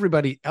 and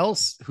everybody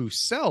else who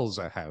sells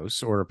a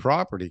house or a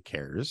property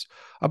cares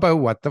about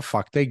what the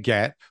fuck they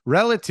get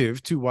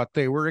relative to what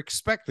they were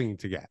expecting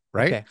to get,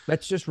 right? Okay,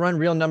 let's just run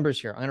real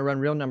numbers here. I'm going to run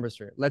real numbers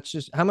here. Let's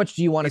just, how much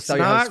do you want to It's sell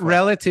your house not for?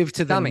 relative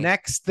to the Tell me.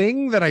 next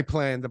thing that I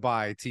plan to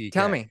buy, TK.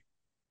 Tell me.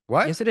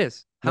 What? Yes, it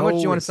is. How much do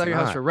you No, want to it's sell your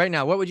house not. for right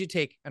now? What would you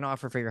take an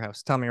offer for your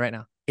house? Tell me right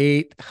now.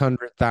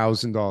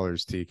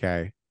 $800,000,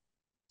 TK.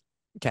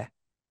 Okay.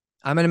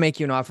 I'm going to make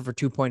you an offer for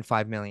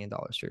 $2.5 million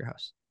for your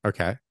house.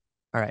 Okay.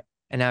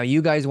 And now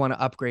you guys want to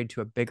upgrade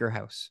to a bigger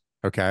house.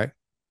 Okay.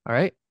 All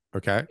right.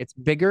 Okay. It's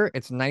bigger.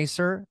 It's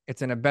nicer.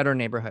 It's in a better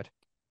neighborhood.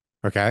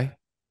 Okay.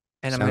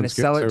 And I'm going to Sounds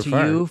good sell it so to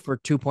far. you for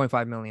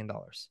 $2.5 million.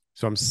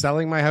 So I'm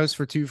selling my house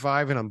for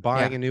 2.5 and I'm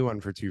buying Yeah. a new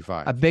one for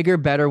 2.5. A bigger,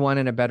 better one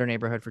in a better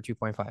neighborhood for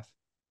 2.5.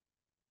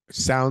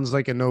 Sounds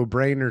like a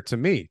no-brainer to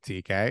me,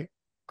 TK.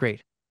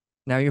 Great.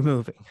 Now you're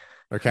moving.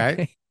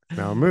 Okay.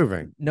 Now I'm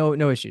moving. No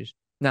issues.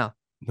 Now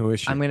No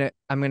issue. I'm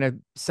gonna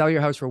sell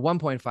your house for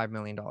 $1.5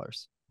 million.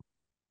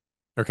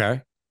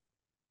 Okay.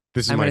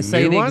 This is I'm my gonna sell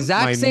you new the one?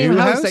 exact My same new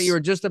house that you were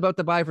just about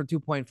to buy for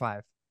 2.5.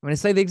 I'm gonna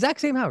sell you the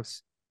exact same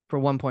house for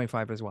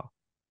 1.5 as well.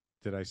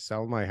 Did I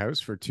sell my house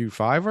for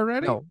 2.5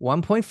 already? No,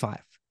 1.5.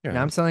 Yeah.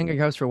 Now I'm selling your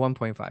house for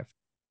 1.5.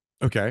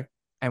 Okay.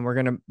 And we're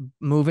gonna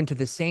move into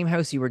the same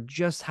house you were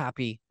just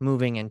happy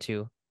moving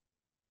into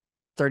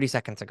 30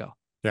 seconds ago.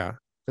 Yeah.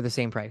 For the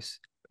same price.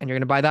 And you're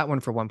gonna buy that one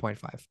for 1.5.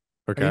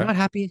 Okay. Are you not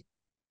happy?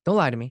 Don't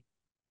lie to me.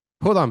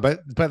 Hold on, but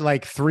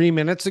like 3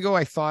 minutes ago,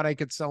 I thought I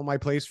could sell my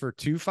place for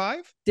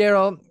 2.5.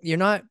 Daryl, you're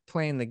not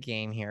playing the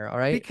game here, all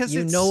right? Because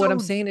you it's know what I'm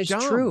so saying is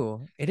dumb.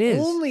 true. It is.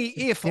 Only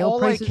The if sale all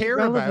I price is care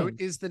about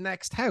irrelevant. is the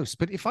next house.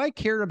 But if I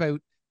care about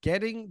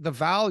getting the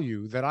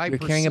value that I You're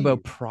caring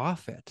about perceive-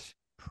 profit.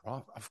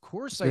 Of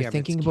course I You're am.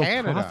 thinking It's about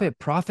Canada. profit.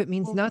 Profit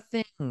means Well,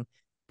 nothing.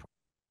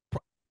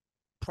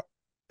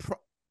 Pro-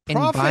 And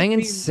profit buying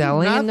and means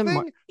selling in the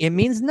nothing? it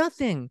means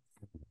nothing.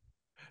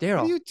 What are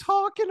Daryl, you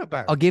talking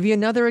about? I'll give you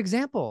another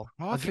example.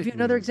 Profit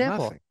means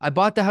nothing. I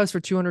bought the house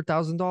for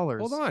 $200,000.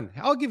 Hold on.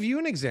 I'll give you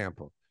an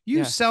example. You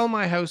Yeah. sell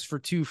my house for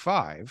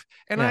 2.5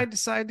 and Yeah. I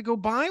decide to go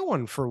buy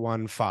one for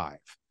 1.5.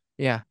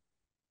 Yeah.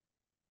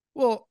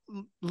 Well,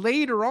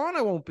 later on,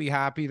 I won't be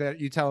happy that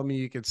you tell me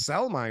you could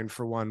sell mine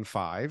for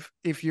 1.5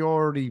 if you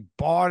already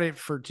bought it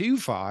for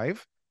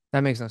 2.5.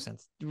 That makes no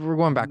sense. We're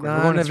going backwards. We're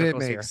None going in of it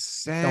circles here. makes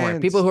sense. Don't worry.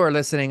 People who are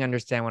listening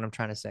understand what I'm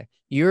trying to say.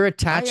 You're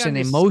attached an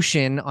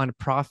emotion on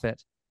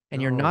profit,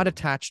 and you're not No.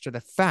 attached to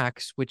the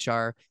facts, which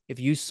are if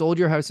you sold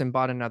your house and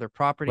bought another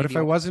property. What if the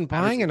I only wasn't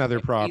matters buying is another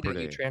the equity that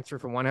property? You transfer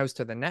from one house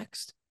to the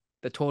next,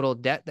 the total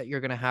debt that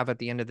you're going to have at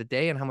the end of the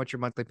day, and how much your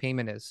monthly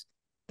payment is.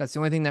 That's the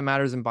only thing that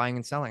matters in buying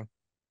and selling.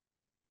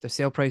 The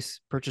sale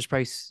price, purchase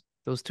price,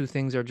 those two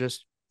things are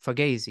just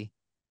fugazi.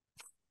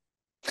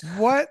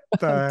 What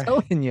the I'm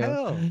telling you.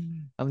 hell?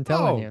 I'm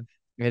telling No. you.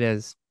 It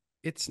is.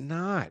 It's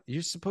not.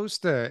 You're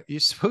supposed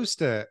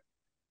to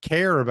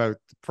care about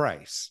the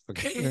price.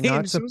 Okay. You're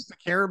not supposed to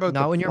care about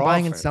Not the when you're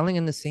buying and profit. selling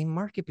in the same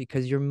market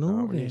because you're No,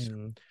 when you're-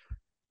 moving.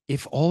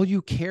 If all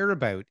you care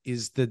about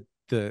is the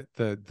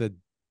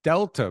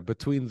delta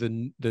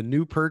between the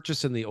new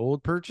purchase and the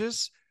old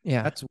purchase,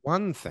 Yeah. that's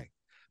one thing.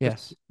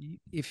 Yes.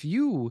 If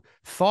you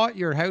thought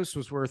your house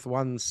was worth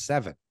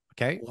 1.7,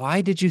 Okay.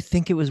 Why did you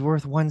think it was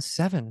worth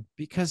 1.7?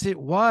 Because it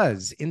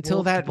was until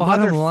Well, that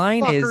bottom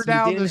line motherfucker is you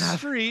down the didn't have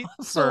street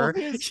an sold offer.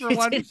 his for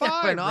You didn't have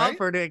 1.5, an right?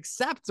 offer to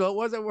accept, so it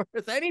wasn't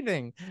worth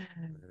anything. Yeah,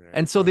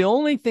 And so fine. the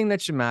only thing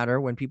that should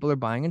matter when people are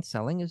buying and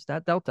selling is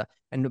that delta.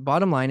 And the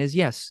bottom line is,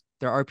 yes,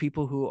 there are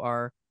people who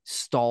are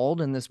stalled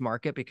in this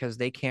market because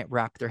they can't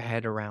wrap their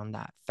head around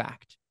that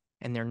fact.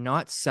 And they're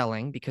not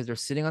selling because they're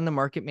sitting on the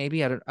market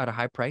maybe at a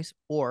high price,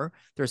 or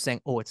they're saying,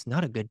 oh, it's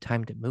not a good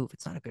time to move.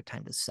 It's not a good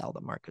time to sell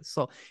the market.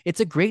 So it's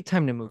a great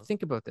time to move.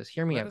 Think about this.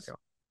 Hear me out, Joe.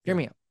 Hear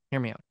me out. Hear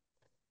me out.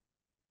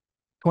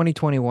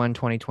 2021,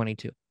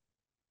 2022.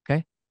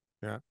 Okay.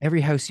 Yeah.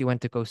 Every house you went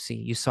to go see,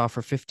 you saw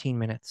for 15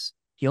 minutes.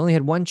 You only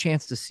had one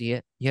chance to see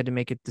it. You had to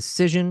make a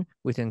decision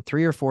within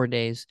 3 or 4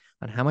 days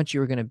on how much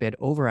you were going to bid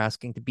over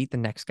asking to beat the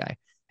next guy.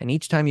 And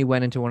each time you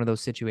went into one of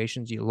those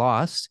situations, you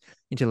lost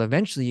until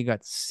eventually you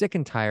got sick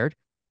and tired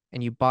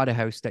and you bought a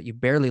house that you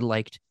barely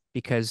liked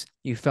because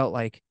you felt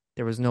like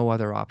there was no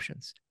other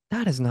options.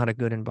 That is not a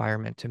good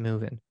environment to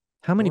move in.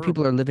 How many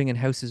people are living in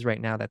houses right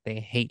now that they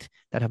hate,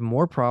 that have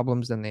more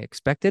problems than they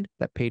expected,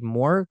 that paid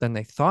more than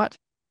they thought,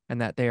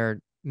 and that they are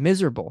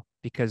miserable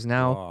because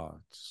now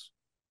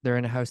they're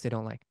in a house they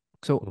don't like?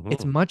 So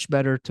it's much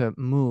better to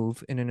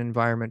move in an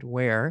environment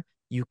where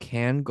you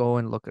can go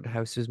and look at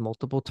houses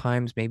multiple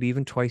times, maybe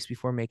even twice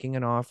before making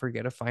an offer,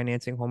 get a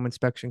financing, home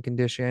inspection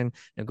condition,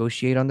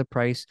 negotiate on the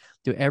price,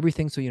 do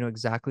everything so you know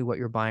exactly what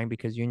you're buying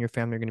because you and your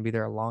family are going to be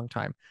there a long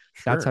time.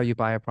 That's how you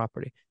buy a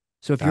property.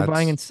 So if you're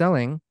buying and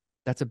selling,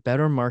 that's a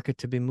better market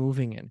to be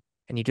moving in.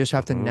 And you just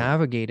have to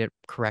navigate it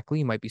correctly.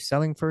 You might be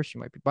selling first,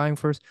 you might be buying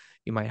first,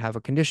 you might have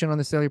a condition on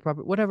the sale of your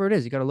property, whatever it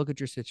is. You got to look at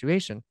your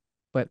situation,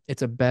 but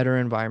it's a better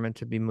environment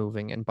to be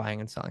moving and buying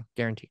and selling,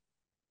 guaranteed.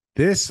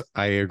 This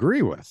I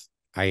agree with.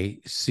 I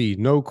see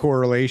no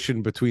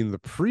correlation between the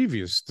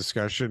previous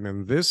discussion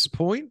and this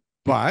point,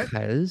 but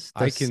because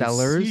the I can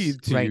sellers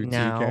to right you,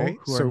 now TK,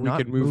 who so are we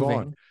not can move moving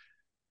on.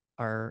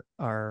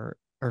 are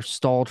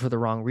stalled for the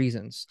wrong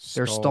reasons.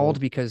 They're stalled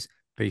because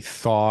they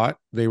thought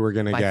they were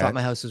going to I thought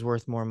my house is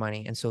worth more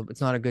money, and so it's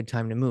not a good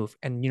time to move.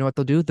 And you know what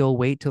they'll do? They'll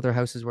wait till their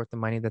house is worth the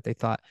money that they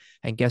thought.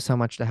 And guess how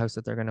much the house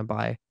that they're going to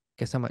buy?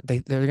 Guess how much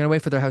they're going to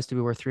wait for their house to be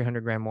worth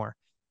 300 grand more.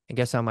 And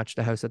guess how much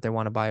the house that they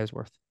want to buy is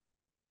worth?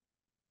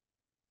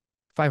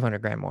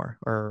 500 grand more,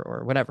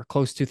 or whatever,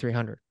 close to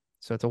 300.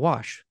 So it's a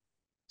wash.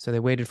 So they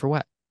waited for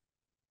what?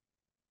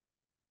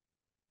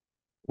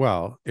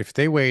 Well, if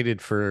they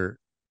waited for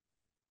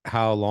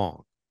how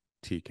long,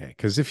 TK?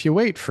 Because if you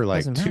wait for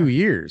like 2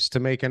 years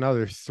to make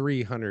another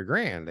 300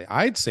 grand,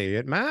 I'd say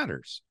it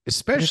matters,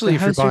 especially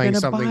if you're buying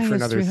something for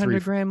another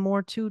 300 grand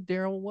more too,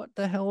 Daryl. What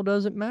the hell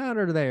does it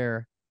matter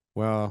there?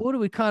 Well, what are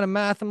we kind of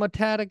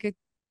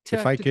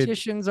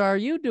mathematicians are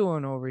you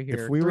doing over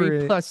here?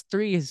 3 plus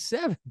 3 is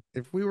 7.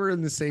 If we were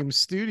in the same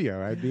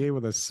studio, I'd be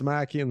able to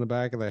smack you in the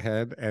back of the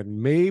head and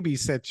maybe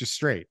set you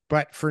straight.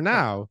 But for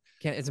now,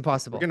 it's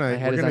impossible.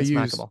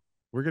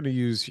 We're gonna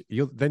use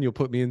you'll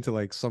put me into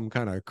like some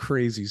kind of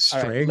crazy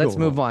strangle. Right, let's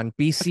move on.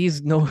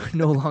 BC's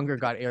no longer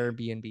got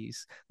Airbnbs.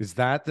 Is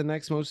that the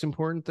next most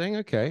important thing?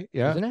 Okay,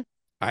 yeah. Isn't it?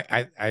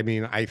 I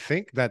mean, I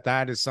think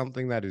that is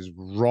something that is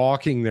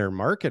rocking their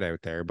market out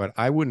there, but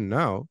I wouldn't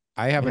know.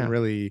 I haven't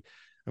really.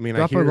 I mean,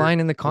 drop I hear a line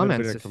in the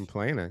comments. A bit of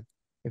complaining.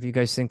 If you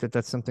guys think that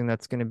that's something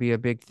that's going to be a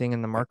big thing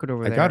in the market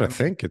over there, I gotta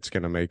think it's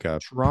going to make a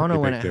Toronto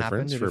when it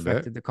happened. It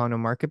affected the condo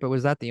market, but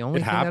was that the only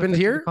thing that happened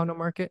here? The condo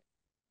market,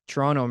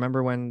 Toronto.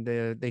 Remember when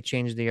they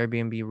changed the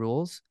Airbnb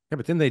rules? Yeah,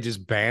 but then they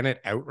just ban it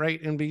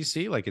outright in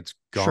BC, like it's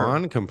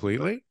gone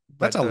completely.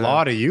 That's a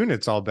lot of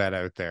units, I'll bet,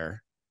 out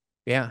there.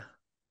 Yeah.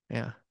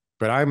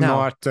 But I'm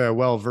not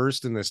well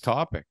versed in this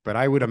topic. But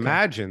I would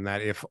imagine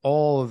that if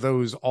all of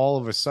those all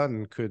of a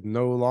sudden could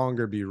no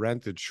longer be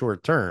rented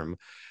short term,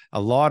 a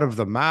lot of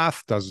the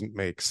math doesn't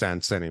make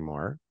sense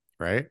anymore,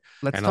 right?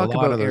 Let's talk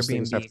about those Airbnb.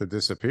 Things have to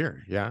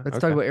disappear. Yeah. Let's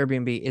talk about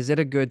Airbnb. Is it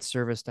a good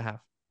service to have?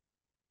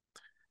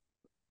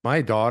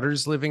 My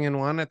daughter's living in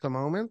one at the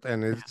moment,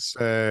 and it's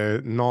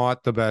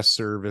not the best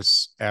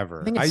service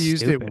ever. I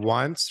used it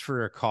once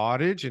for a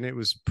cottage, and it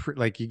was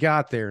like you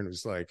got there and it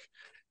was like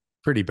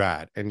pretty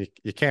bad, and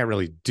you can't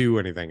really do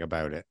anything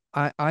about it.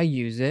 I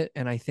use it,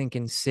 and I think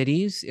in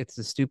cities it's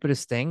the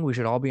stupidest thing. We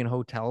should all be in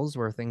hotels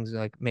where things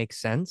like make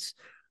sense.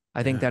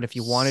 I think that if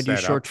you want to do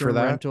short-term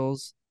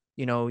rentals,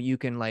 you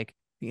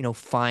can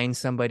find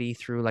somebody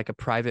through like a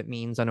private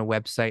means on a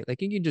website.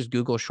 Like you can just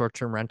Google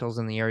short-term rentals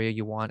in the area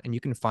you want, and you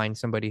can find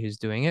somebody who's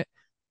doing it.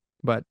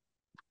 But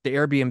the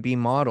Airbnb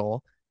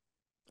model,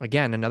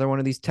 again, another one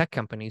of these tech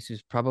companies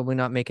who's probably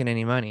not making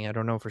any money. I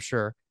don't know for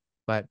sure,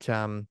 but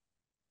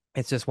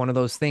it's just one of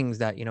those things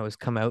that, has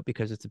come out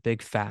because it's a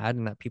big fad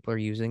and that people are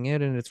using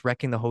it, and it's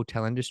wrecking the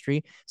hotel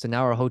industry. So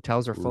now our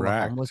hotels are full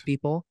of homeless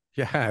people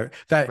Yeah,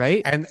 that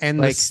right? and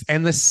Like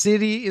the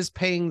city is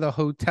paying the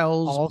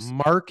hotel's all,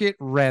 market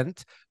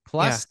rent yeah,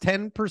 plus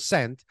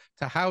 10%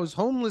 to house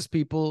homeless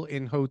people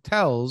in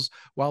hotels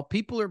while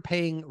people are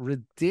paying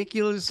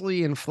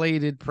ridiculously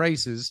inflated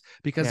prices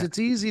because yeah, it's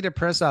easy to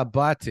press a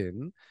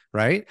button,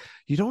 right?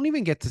 You don't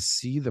even get to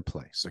see the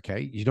place,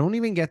 okay? You don't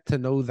even get to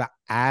know the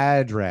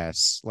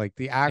address, like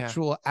the yeah.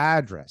 actual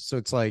address. So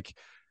it's like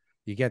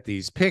you get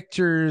these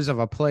pictures of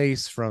a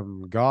place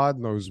from God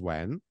knows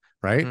when,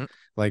 right? Hmm.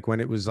 Like when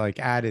it was like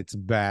at its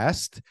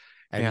best.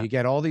 And Yeah. you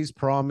get all these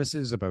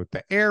promises about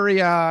the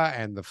area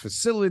and the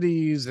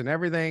facilities and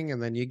everything.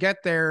 And then you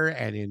get there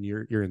and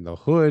you're in the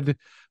hood.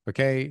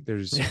 Okay.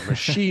 There's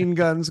machine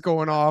guns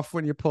going off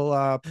when you pull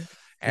up. You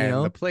And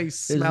the know,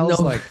 place there's smells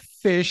no, like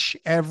fish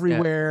yeah,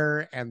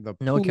 everywhere. And the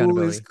no pool is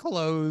accountability.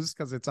 closed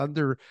because it's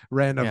under Yeah.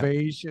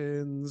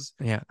 renovations.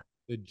 Yeah.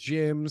 The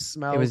gym It was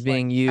smells like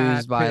being cat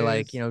used by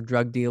like, piss.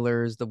 drug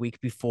dealers the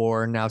week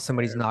before. Now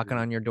somebody's knocking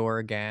Every on your door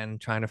again,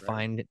 trying to right.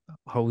 find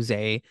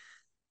Jose.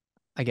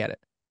 I get it.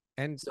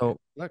 And So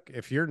look,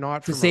 if you're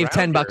not to from save around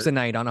 10 bucks a here,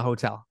 night on a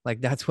hotel, like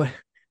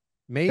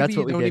maybe that's you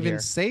what we don't did even here.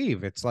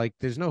 save. It's like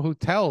there's no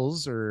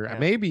hotels, or Yeah.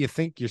 maybe you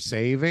think you're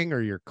saving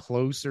or you're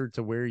closer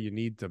to where you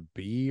need to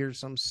be or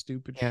some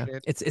stupid Yeah.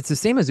 shit. It's the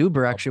same as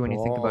Uber actually when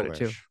you think about it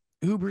too, Abolish.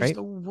 Uber's right?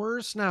 the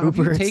worst now. Have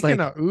you Uber, it's taken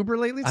like a Uber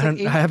lately? It's I like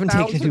don't I haven't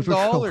taken Uber for a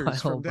 $8,000 while,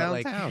 from but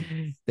like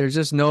downtown. there's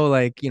just no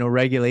like,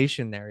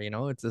 regulation there,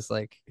 It's just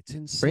like It's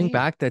bring insane.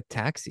 back the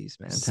taxis,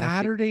 man. Taxi.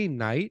 Saturday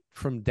night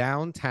from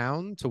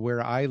downtown to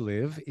where I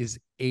live is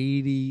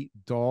 $80.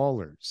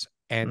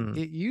 And Mm.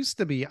 it used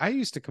to be, I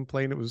used to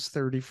complain it was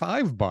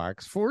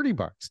 $35,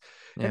 $40.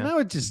 And Yeah. now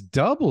it just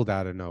doubled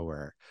out of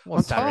nowhere. Well,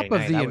 On Saturday top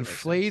of night, the that would make sense.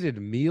 inflated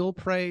meal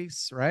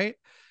price, right?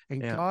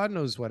 And Yeah. God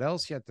knows what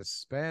else you had to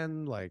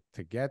spend, like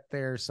to get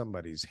there,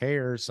 somebody's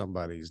hair,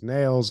 somebody's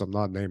nails. I'm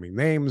not naming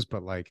names,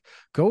 but like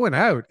going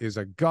out is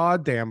a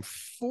goddamn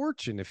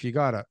fortune if you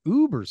got a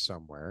Uber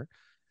somewhere.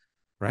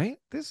 Right?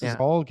 This is Yeah.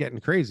 all getting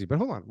crazy. But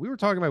hold on. We were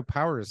talking about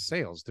power of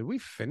sales. Did we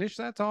finish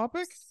that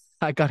topic?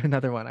 I got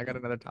another one. I got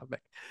another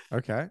topic.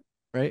 Okay.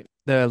 Right.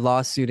 The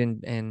lawsuit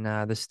in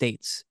the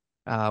states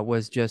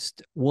was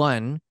just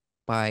won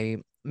by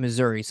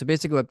Missouri. So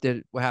basically,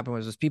 what happened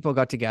was people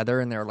got together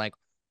and they're like,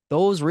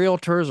 those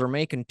realtors are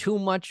making too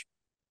much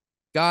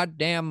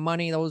goddamn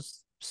money. Those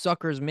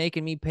suckers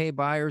making me pay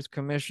buyers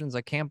commissions.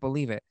 I can't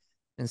believe it.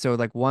 And so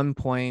like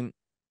 $1.7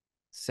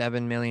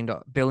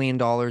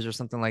 billion or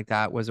something like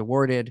that was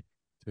awarded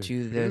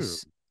to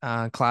this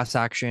class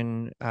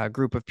action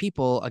group of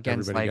people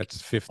against Everybody like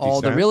gets 50 all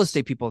the real cents.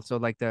 estate people. So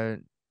like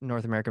the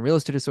North American Real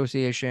Estate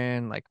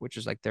Association, like which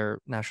is like their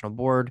national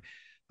board,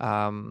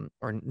 or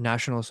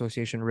National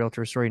Association of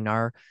Realtors, sorry,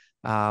 NAR.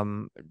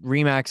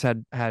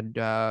 Remax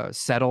had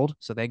settled,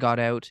 so they got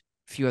out.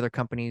 A few other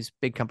companies,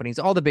 big companies,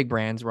 all the big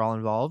brands were all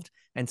involved,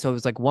 and so it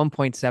was like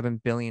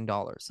 $1.7 billion,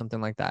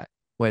 something like that,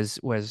 was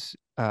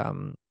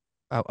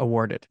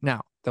awarded.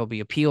 Now there'll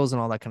be appeals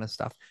and all that kind of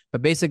stuff,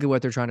 but basically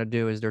what they're trying to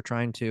do is they're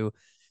trying to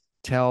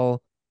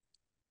tell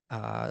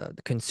the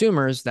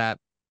consumers that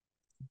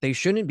they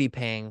shouldn't be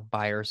paying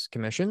buyers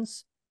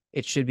commissions.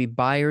 It should be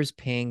buyers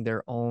paying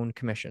their own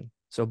commission.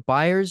 So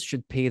buyers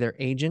should pay their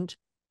agent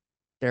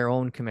their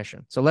own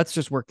commission. So let's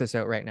just work this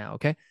out right now,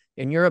 okay?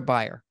 And you're a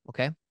buyer,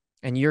 okay?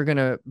 And you're going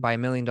to buy $1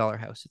 million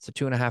house. It's a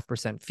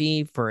 2.5%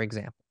 fee, for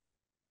example.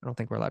 I don't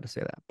think we're allowed to say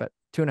that, but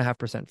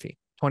 2.5% fee,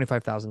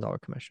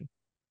 $25,000 commission.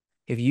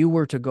 If you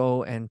were to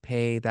go and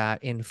pay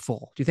that in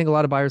full, do you think a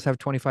lot of buyers have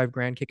 25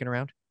 grand kicking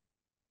around?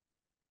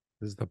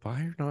 Does the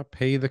buyer not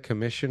pay the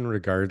commission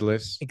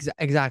regardless?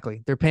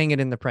 Exactly. They're paying it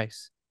in the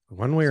price.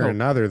 One way or So,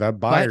 another, that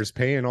buyer's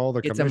paying all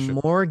the it's commission.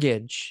 a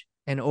mortgage,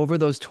 and over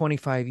those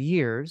 25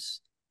 years,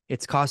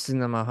 it's costing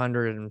them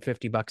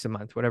 $150 a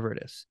month, whatever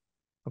it is.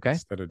 Okay.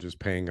 Instead of just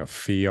paying a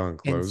fee on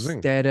closing.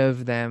 Instead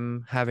of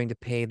them having to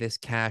pay this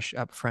cash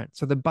up front.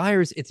 So the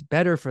buyers, it's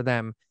better for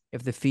them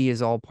if the fee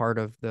is all part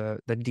of the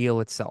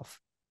deal itself.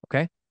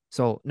 Okay.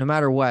 So no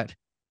matter what,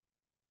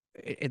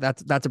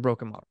 that's a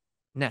broken model.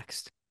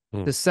 Next,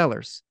 the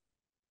sellers.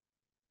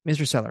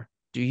 Mr. Seller,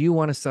 do you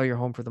want to sell your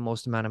home for the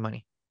most amount of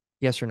money?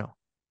 Yes or no?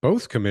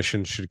 Both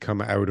commissions should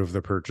come out of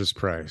the purchase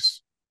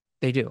price.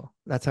 They do.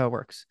 That's how it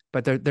works.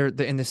 But they're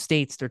in the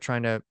States, they're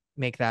trying to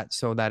make that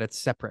so that it's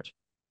separate.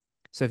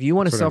 So if you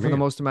want to sell for the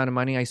most amount of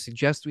money, I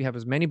suggest we have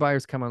as many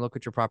buyers come and look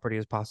at your property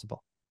as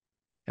possible.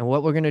 And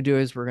what we're going to do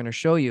is we're going to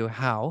show you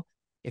how,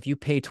 if you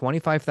pay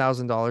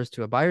 $25,000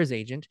 to a buyer's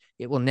agent,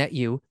 it will net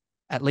you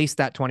at least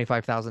that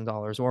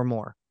 $25,000 or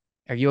more.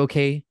 Are you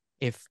okay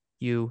if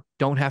you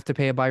don't have to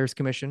pay a buyer's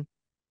commission?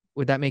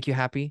 Would that make you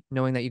happy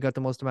knowing that you got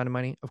the most amount of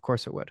money? Of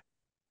course it would.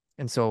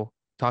 And so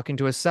talking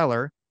to a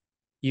seller,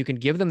 you can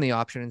give them the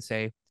option and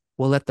say,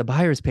 we'll let the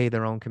buyers pay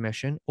their own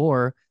commission,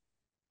 or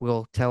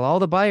we'll tell all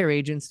the buyer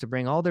agents to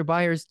bring all their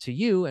buyers to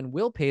you and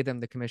we'll pay them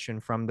the commission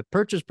from the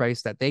purchase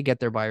price that they get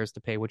their buyers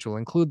to pay, which will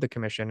include the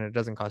commission, and it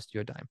doesn't cost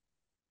you a dime.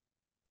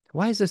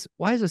 Why is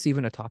this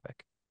even a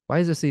topic? Why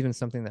is this even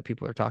something that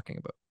people are talking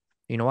about?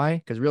 You know why?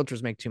 Because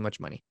realtors make too much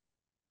money.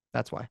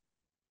 That's why.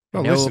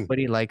 Well,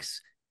 nobody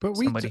likes But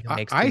somebody who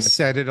makes too I much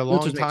said it a long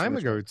realtors make too time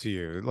much ago money. to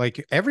you.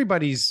 Like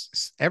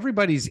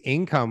everybody's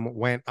income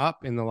went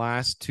up in the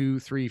last 2,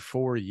 3,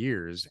 4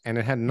 years, and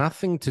it had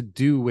nothing to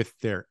do with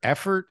their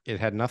effort. It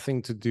had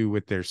nothing to do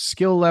with their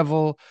skill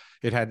level.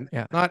 It had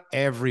Yeah. not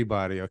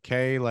everybody.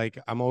 Okay, like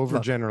I'm Look,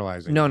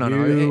 overgeneralizing. no.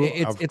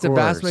 You, of It's a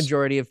vast course.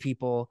 majority of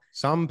people.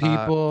 Some Uh,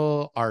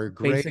 people are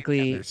great and they're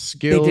basically, they did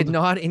skilled.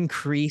 not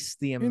increase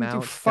the They didn't do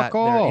amount fuck that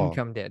their all.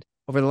 income did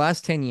over the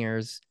last 10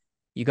 years.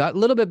 You got a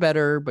little bit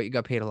better, but you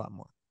got paid a lot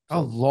more. A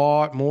So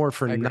lot more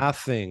for I agree.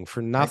 nothing, for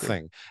I agree.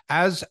 nothing.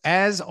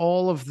 As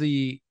all of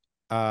the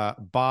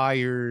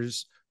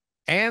buyers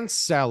and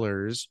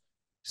sellers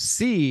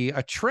see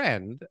a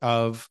trend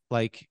of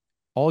like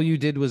all you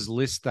did was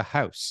list the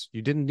house.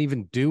 You didn't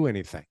even do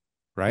anything,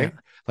 right? Yeah.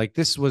 Like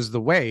this was the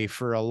way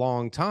for a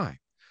long time.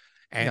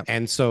 And Yep.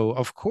 and so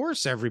of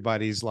course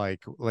everybody's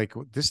like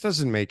this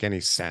doesn't make any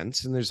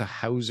sense and there's a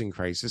housing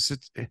crisis.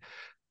 It's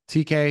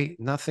TK,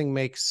 nothing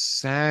makes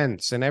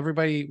sense. And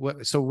everybody,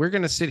 so we're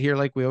going to sit here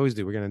like we always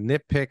do. We're going to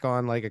nitpick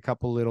on like a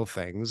couple little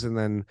things and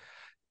then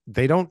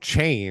they don't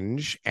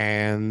change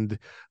and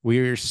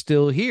we're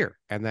still here.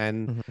 And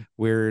then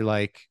we're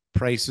like,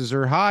 prices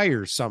are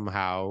higher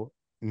somehow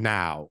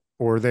now,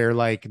 or they're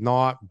like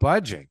not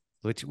budging,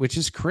 which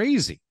is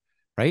crazy.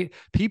 Right.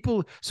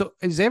 People. So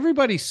is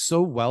everybody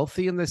so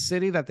wealthy in the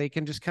city that they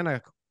can just kind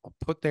of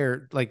put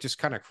their like just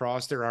kind of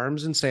cross their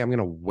arms and say I'm going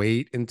to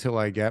wait until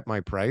I get my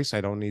price.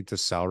 I don't need to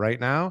sell right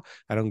now.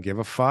 I don't give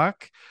a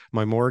fuck.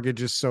 My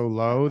mortgage is so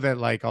low that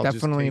like I'll just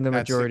Definitely take the that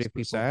majority of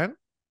people. 6%.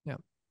 Yeah.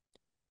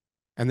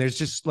 And there's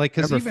just like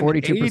because Remember,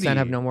 even 42% 80,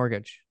 have no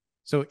mortgage.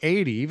 so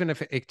 80, even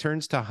if it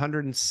turns to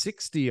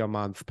 160 a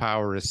month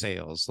power of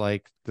sales,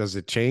 like does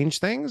it change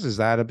things? Is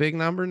that a big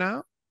number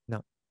now?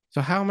 No. So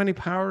how many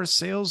power of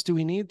sales do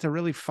we need to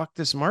really fuck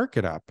this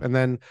market up? And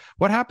then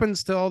what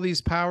happens to all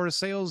these power of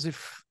sales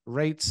if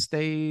rates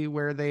stay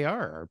where they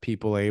are? Are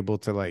people able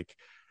to like,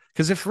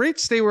 because if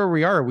rates stay where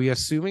we are we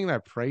assuming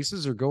that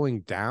prices are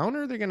going down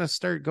or they're going to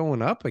start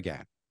going up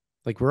again?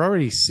 Like we're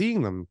already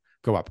seeing them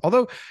go up.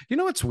 Although, you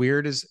know, what's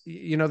weird is,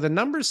 you know, the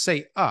numbers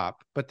say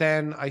up, but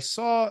then I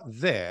saw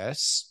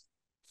this.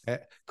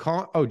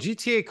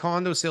 GTA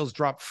condo sales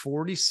dropped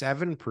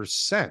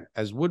 47%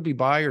 as would-be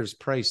buyers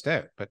priced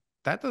out. But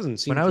that doesn't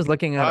seem When I to was be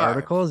looking at alive.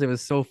 articles, it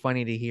was so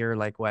funny to hear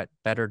like what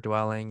Better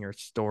Dwelling or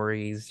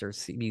Stories or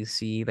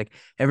CBC, like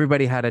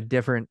everybody had a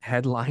different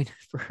headline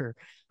for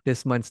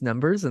this month's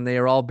numbers, and they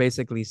are all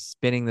basically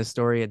spinning the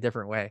story a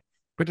different way.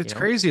 But it's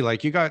crazy.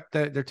 Like you got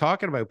they're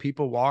talking about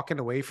people walking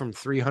away from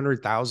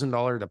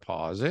 $300,000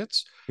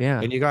 deposits. Yeah.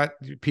 And you got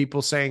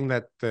people saying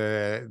that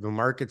the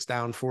market's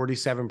down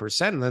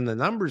 47%. And then the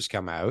numbers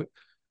come out.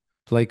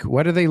 Like,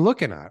 what are they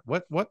looking at?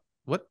 What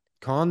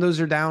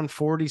condos are down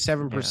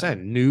 47%? Yeah.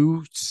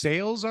 New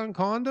sales on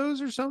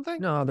condos or something?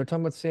 No, they're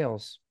talking about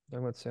sales.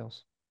 They're about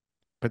sales.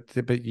 But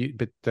the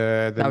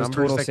numbers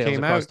total that sales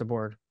came across out the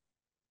board.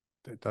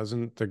 It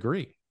doesn't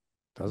agree.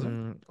 Does it?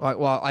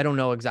 Well, I don't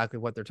know exactly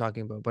what they're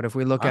talking about, but if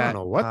we look I don't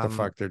know what the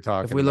fuck they're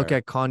talking about. If we look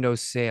at condo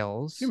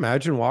sales, can you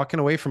imagine walking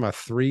away from a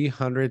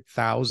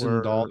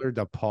 $300,000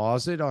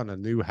 deposit on a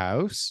new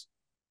house?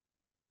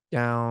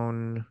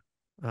 Down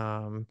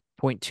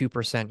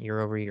 0.2% year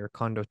over year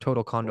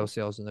total condo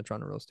sales in the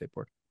Toronto Real Estate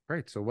Board.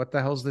 Right. So what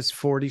the hell's this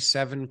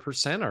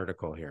 47%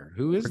 article here?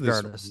 Who is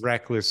this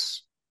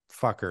reckless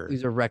fucker?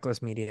 These are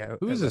reckless media.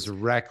 Who is this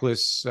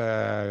reckless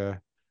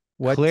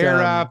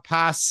Clara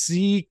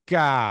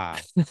Pasica?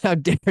 How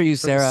dare you,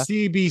 Sarah?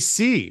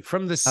 CBC,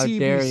 from the How CBC.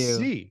 Dare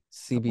you?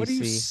 CBC. What are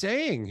you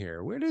saying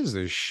here? What is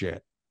this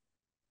shit?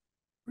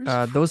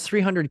 Those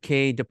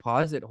 300K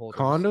deposit holders.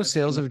 Condo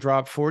sales have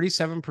dropped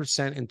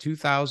 47% in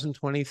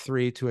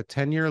 2023 to a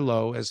 10-year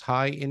low as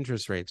high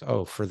interest rates.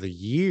 Oh, for the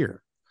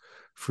year.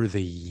 For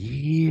the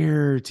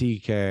year,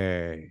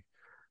 TK.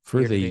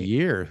 For the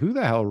year. Who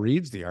the hell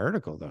reads the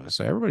article though?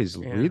 So everybody's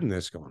reading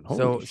this going,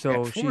 holy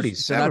shit,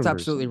 so that's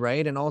absolutely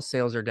right. And all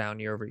sales are down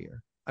year over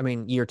year. I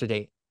mean, year to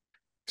date.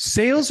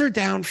 Sales are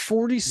down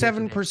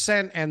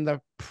 47% and the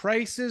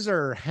prices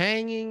are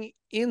hanging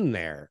in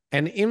there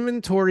and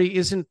inventory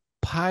isn't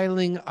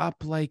piling up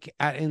like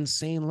at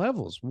insane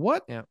levels.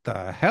 What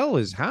the hell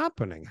is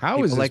happening?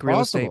 How is this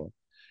possible?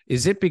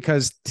 Is it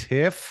because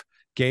Tiff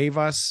gave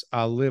us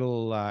a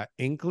little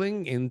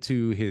inkling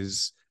into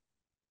his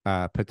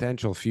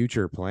potential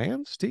future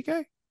plans,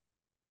 TK?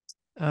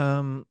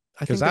 I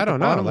think that the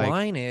bottom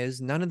line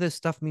is none of this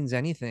stuff means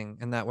anything,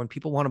 and that when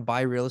people want to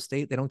buy real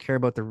estate, they don't care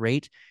about the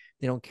rate,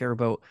 they don't care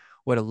about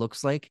what it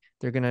looks like.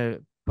 They're gonna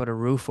put a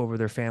roof over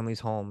their family's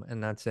home,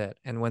 and that's it.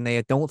 And when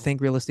they don't think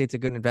real estate's a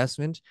good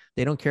investment,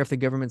 they don't care if the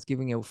government's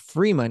giving out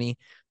free money,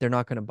 they're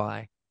not going to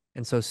buy.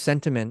 And so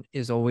sentiment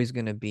is always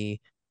going to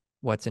be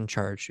what's in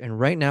charge. And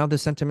right now, the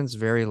sentiment's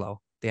very low.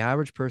 The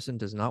average person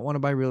does not want to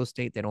buy real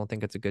estate. They don't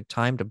think it's a good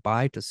time to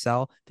buy, to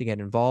sell, to get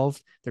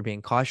involved. They're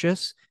being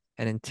cautious.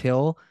 And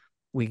until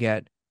we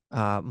get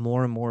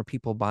more and more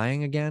people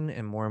buying again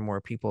and more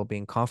people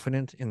being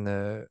confident in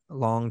the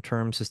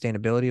long-term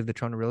sustainability of the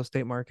Toronto real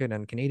estate market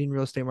and Canadian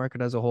real estate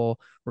market as a whole,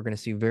 we're going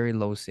to see very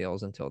low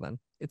sales until then.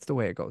 It's the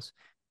way it goes.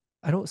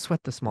 I don't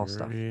sweat the small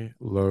stuff. Very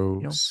low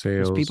There's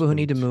sales. people who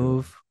need to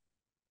move,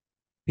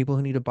 people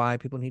who need to buy,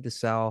 people who need to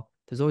sell.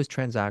 There's always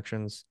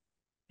transactions.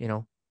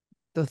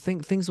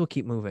 Things will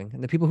keep moving,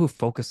 and the people who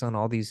focus on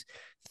all these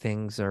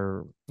things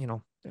are,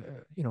 you're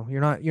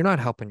not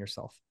helping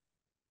yourself.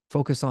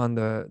 Focus on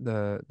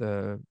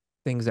the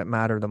things that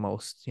matter the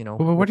most. Well,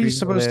 but what are you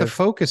supposed to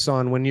focus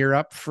on when you're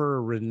up for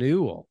a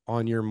renewal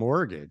on your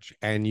mortgage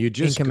and you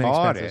just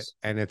got it,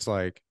 and it's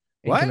like,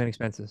 what? Income and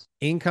expenses.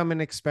 Income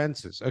and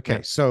expenses. Okay,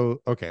 yeah.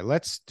 So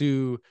let's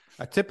do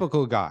a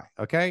typical guy.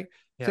 Okay.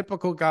 Yeah.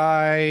 Typical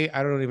guy,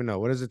 I don't even know.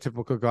 What does a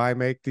typical guy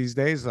make these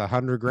days?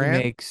 100 grand?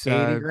 He makes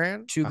 80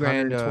 grand? 2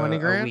 grand 20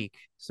 grand a week.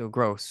 So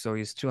gross. So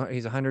he's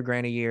 100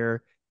 grand a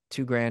year,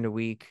 2 grand a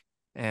week,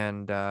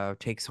 and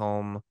takes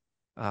home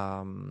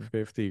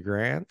 50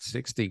 grand,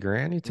 60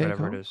 grand. You take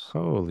whatever home? It is.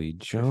 Holy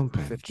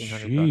jumping.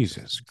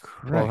 Jesus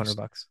Christ.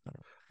 $1,200.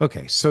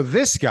 Okay. So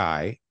this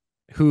guy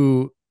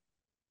who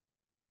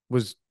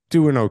was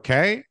doing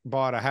okay,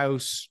 bought a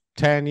house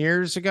 10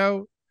 years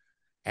ago,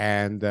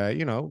 and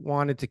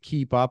wanted to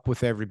keep up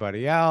with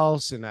everybody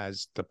else, and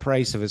as the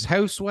price of his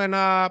house went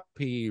up,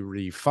 he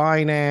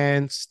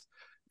refinanced,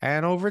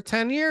 and over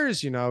 10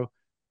 years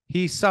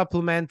he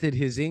supplemented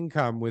his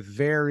income with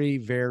very,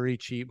 very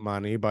cheap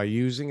money by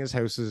using his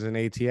house as an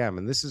ATM.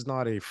 And this is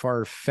not a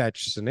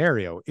far-fetched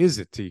scenario, is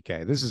it,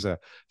 TK? This is a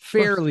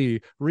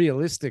fairly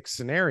realistic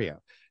scenario.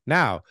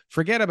 Now,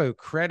 forget about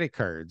credit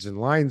cards and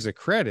lines of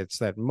credits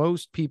that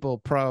most people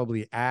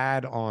probably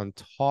add on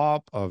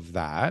top of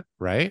that,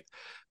 right?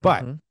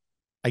 But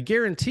I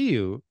guarantee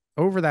you,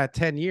 over that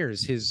 10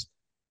 years, his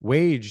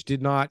wage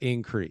did not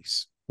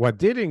increase. What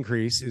did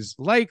increase is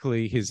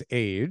likely his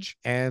age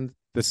and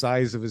the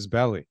size of his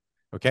belly,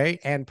 okay?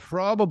 And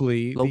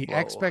probably the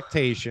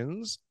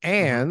expectations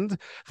and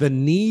the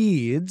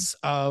needs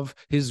of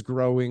his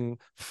growing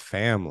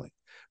family.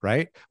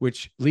 Right,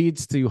 which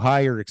leads to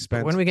higher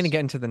expenses. When are we going to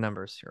get into the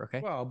numbers here? Okay.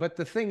 Well, but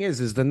the thing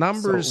is the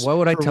numbers. So what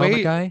would I tell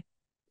the guy?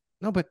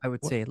 No, but I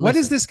would say, what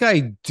does this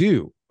guy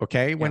do?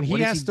 Okay, when he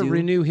has to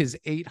renew his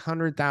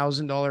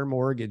 $800,000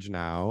 mortgage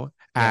now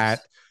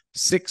at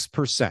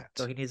 6%,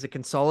 so he needs to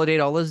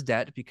consolidate all his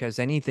debt because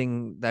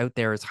anything out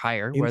there is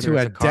higher. Into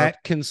a debt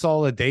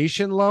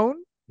consolidation loan.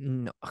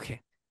 No,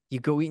 okay. You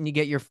go and you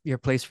get your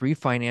place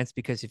refinanced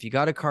because if you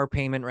got a car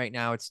payment right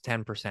now, it's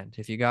 10%.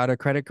 If you got a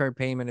credit card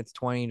payment, it's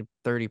 20 to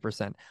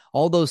 30%.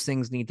 All those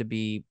things need to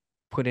be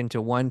put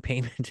into one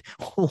payment,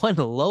 one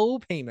low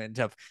payment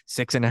of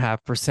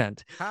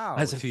 6.5%. How?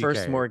 As a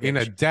first mortgage in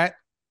a debt?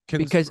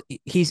 Because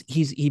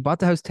he bought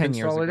the house 10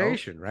 years ago.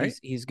 Consolidation, right?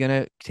 He's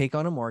gonna take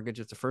on a mortgage.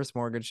 It's a first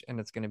mortgage, and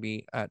it's gonna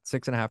be at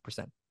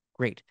 6.5%.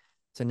 Great.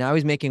 So now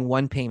he's making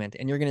one payment,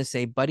 and you're going to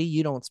say, buddy,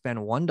 you don't spend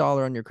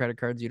 $1 on your credit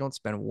cards. You don't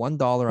spend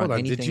 $1 on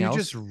anything else. Did you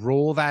just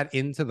roll that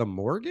into the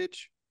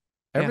mortgage?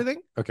 Everything?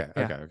 Yeah.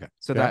 Okay.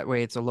 So that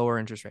way it's a lower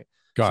interest rate.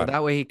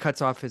 That way he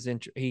cuts off his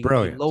interest. He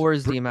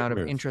lowers the amount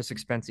of interest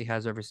expense he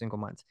has every single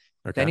month.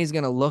 Okay. Then he's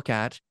going to look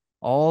at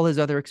all his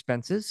other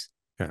expenses,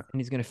 and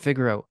he's going to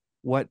figure out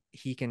what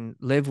he can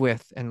live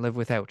with and live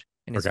without.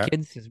 And his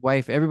kids, his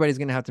wife, everybody's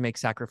going to have to make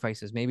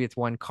sacrifices. Maybe it's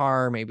one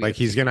car, maybe like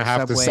he's going to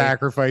have to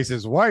sacrifice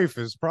his wife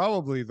is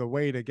probably the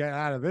way to get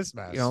out of this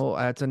mess.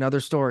 That's another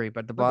story.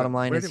 But the bottom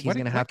line is he's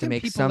going to have to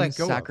make some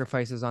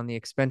sacrifices on the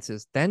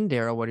expenses. Then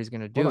Daryl, what he's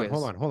going to do is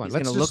hold on.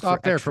 Let's just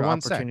stop there for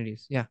one second.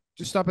 Yeah.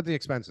 Just stop at the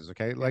expenses.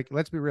 Okay. Like,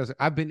 let's be real.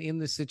 I've been in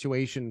this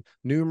situation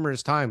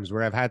numerous times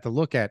where I've had to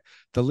look at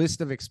the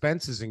list of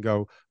expenses and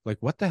go like,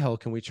 what the hell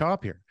can we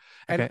chop here?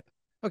 And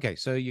okay,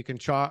 so you can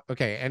chop.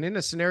 Okay, and in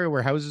a scenario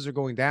where houses are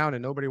going down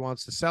and nobody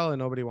wants to sell and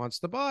nobody wants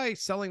to buy,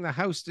 selling the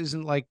house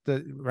isn't like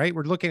right.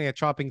 We're looking at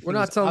chopping. We're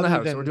not selling the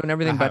house. We're doing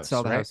everything but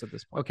sell the house at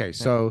this point. Okay,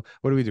 so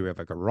what do? We have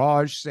a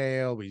garage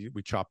sale. We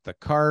chop the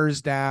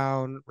cars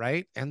down,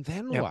 right? And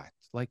then what?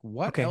 Like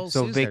what else?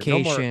 So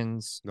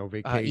vacations, no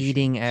vacation,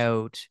 eating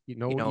out,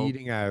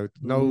 eating out,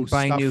 no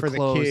buying new for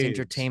clothes, the kids.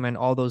 Entertainment,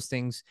 all those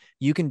things.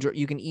 You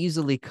can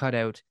easily cut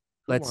out,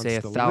 let's say,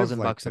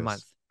 $1,000 a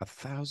month.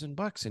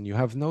 $1,000 and you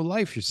have no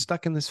life. You're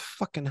stuck in this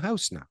fucking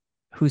house now.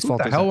 Whose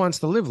fault the hell wants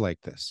to live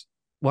like this?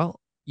 Well,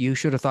 you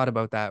should have thought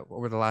about that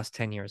over the last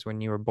 10 years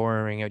when you were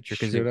borrowing out your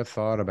kazoo. Should have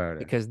thought about it.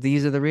 Because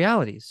these are the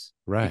realities.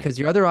 Right. Because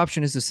your other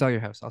option is to sell your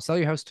house. I'll sell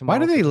your house tomorrow.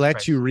 Why do they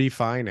let you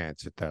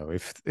refinance it though?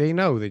 If they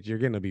know that you're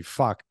going to be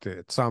fucked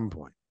at some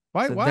point.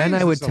 Why then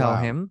I would tell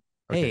him,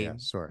 hey,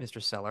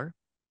 Mr. Seller,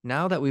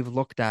 now that we've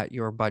looked at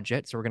your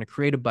budget, so we're going to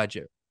create a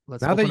budget.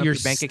 Let's now open that you're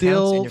your bank still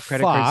accounts and your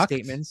credit card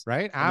statements,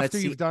 right? After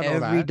you've done all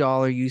that, every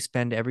dollar you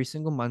spend every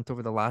single month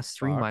over the last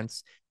 3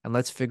 months, and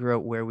let's figure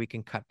out where we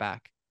can cut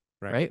back.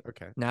 Right?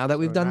 Okay. Now that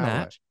we've done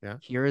that,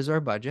 here is our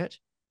budget.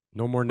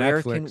 No more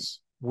Netflix.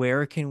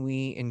 Where can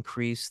we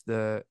increase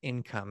the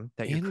income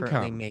that you're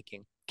currently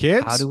making?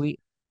 Kids, how do we?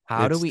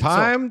 It's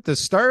time to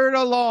start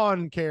a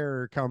lawn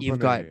care company.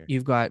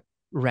 You've got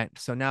rent.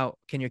 So now,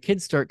 can your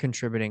kids start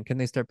contributing? Can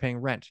they start paying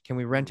rent? Can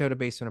we rent out a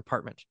basement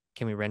apartment?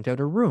 Can we rent out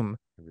a room?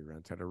 Can we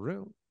rent out a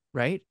room?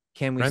 Right?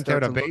 Can we rent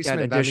start out a to look basement?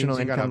 at additional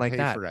income like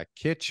that? For a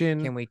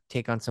kitchen. Can we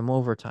take on some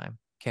overtime?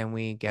 Can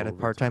we get a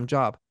part-time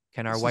job?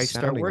 Can our This is wife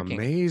start sounding working?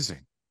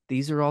 amazing.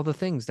 These are all the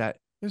things that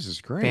This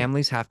is great.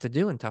 families have to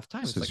do in tough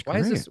times. This is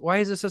Like, why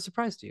is this a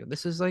surprise to you?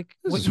 This is like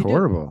This what is you do.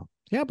 horrible.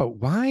 Yeah, but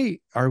why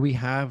are we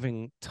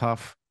having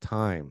tough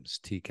times,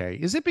 TK?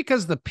 Is it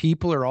because the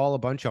people are all a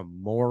bunch of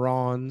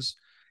morons?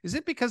 Is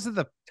it because of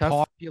the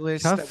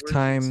populace? Tough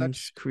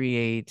times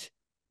create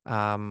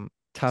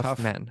tough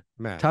men.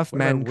 Tough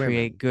men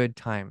create good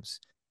times.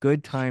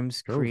 Good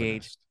times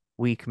create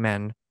weak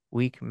men.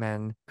 Weak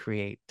men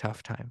create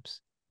tough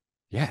times.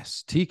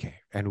 Yes, TK.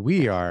 And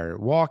we are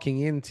walking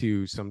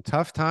into some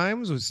tough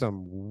times with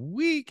some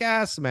weak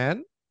ass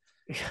men.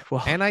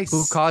 Well, and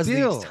who caused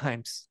these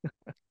times?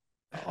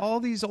 All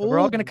these old. We're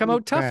all going to come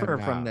out tougher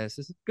from this.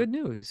 This is good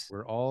news.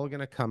 We're all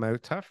going to come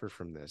out tougher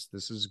from this.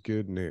 This is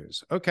good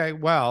news. Okay,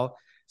 well,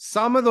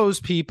 some of those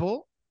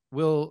people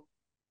will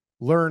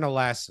learn a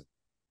lesson.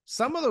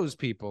 Some of those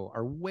people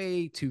are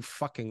way too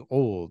fucking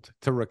old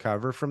to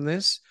recover from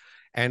this.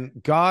 And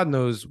God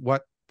knows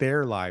what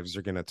their lives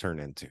are going to turn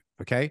into.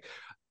 Okay.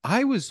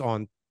 I was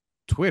on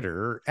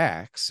Twitter,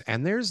 X,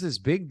 and there's this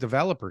big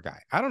developer guy.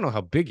 I don't know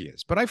how big he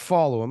is, but I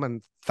follow him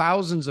and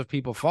thousands of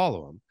people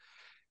follow him.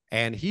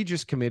 And he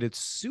just committed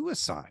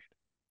suicide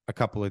a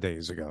couple of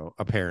days ago,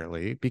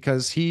 apparently,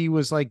 because he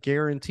was like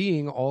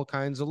guaranteeing all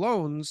kinds of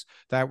loans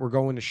that were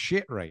going to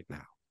shit right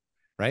now.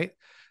 Right.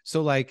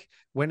 So like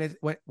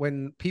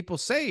when people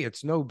say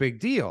it's no big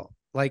deal,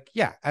 like,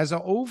 yeah, as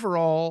an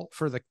overall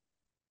for the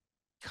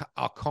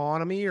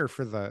economy or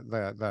for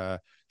the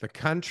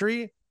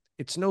country,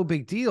 it's no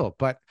big deal.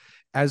 But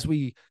as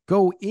we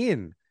go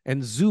in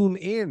and zoom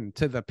in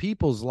to the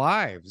people's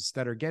lives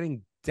that are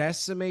getting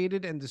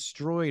decimated and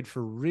destroyed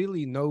for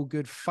really no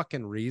good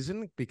fucking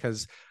reason,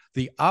 because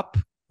the up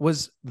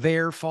was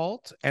their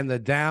fault and the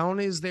down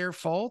is their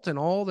fault and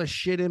all the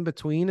shit in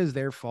between is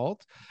their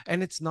fault,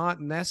 and it's not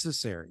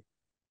necessary.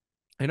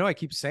 I know I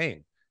keep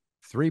saying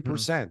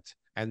 3%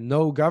 and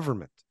no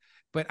government,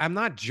 but I'm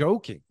not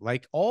joking.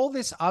 Like, all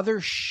this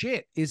other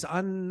shit is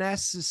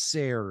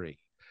unnecessary.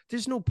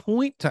 There's no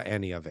point to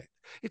any of it.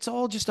 It's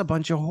all just a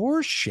bunch of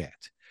horse shit.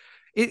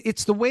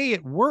 It's the way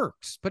it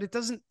works, but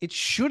it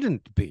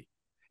shouldn't be.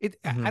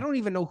 I don't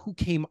even know who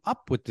came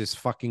up with this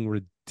fucking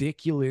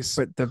ridiculous.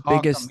 But the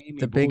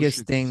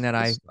biggest thing that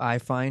I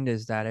find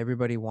is that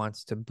everybody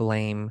wants to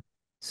blame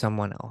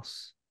someone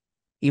else.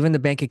 Even the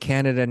Bank of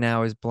Canada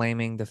now is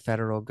blaming the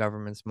federal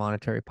government's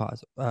monetary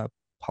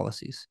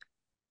policies,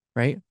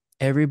 right?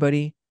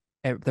 Everybody,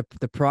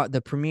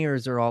 the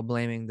premiers are all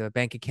blaming the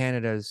Bank of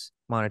Canada's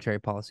monetary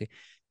policy.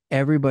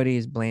 Everybody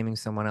is blaming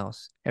someone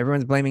else.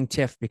 Everyone's blaming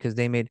TIFF because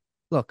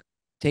look,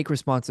 take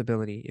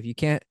responsibility. If you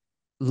can't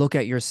look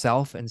at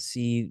yourself and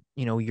see,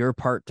 your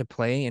part to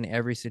play in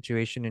every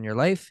situation in your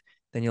life,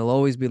 then you'll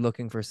always be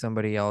looking for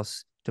somebody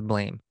else to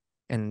blame.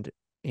 And,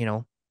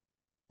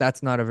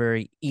 that's not a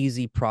very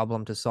easy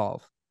problem to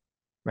solve,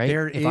 right?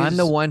 If I'm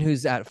the one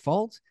who's at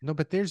fault, no,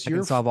 but I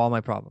can solve all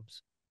my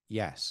problems.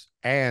 Yes.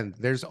 And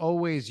there's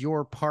always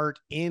your part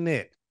in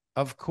it,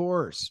 of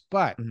course.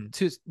 But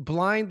to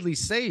blindly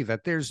say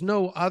that there's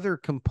no other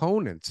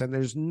components and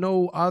there's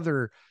no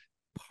other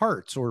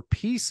parts or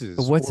pieces.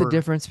 But what's the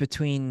difference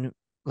between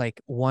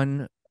like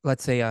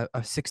let's say a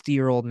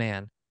 60-year-old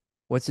man?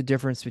 What's the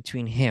difference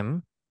between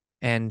him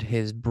and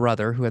his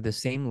brother who had the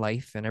same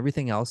life and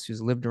everything else,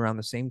 who's lived around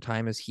the same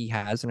time as he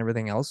has and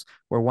everything else,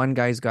 where one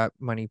guy's got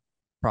money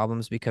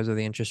problems because of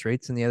the interest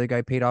rates and the other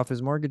guy paid off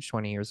his mortgage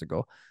 20 years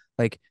ago?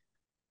 Like,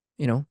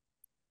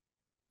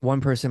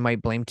 one person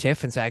might blame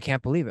TIFF and say, I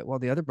can't believe it. Well,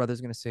 the other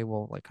brother's going to say,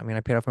 well, like,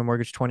 I paid off my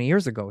mortgage 20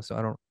 years ago.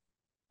 So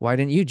why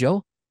didn't you,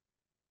 Joe?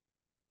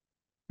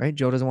 Right?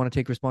 Joe doesn't want to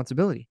take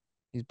responsibility.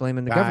 He's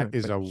blaming the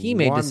government. He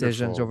made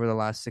decisions over the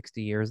last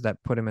 60 years that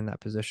put him in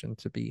that position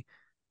to be.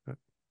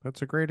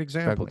 That's a great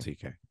example,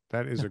 TK.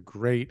 That is a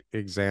great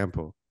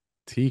example,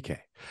 TK.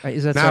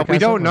 Now, we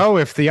don't know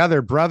if the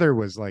other brother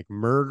was like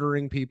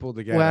murdering people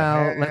to get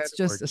ahead, let's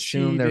just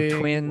assume they're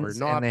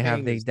twins and they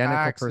have the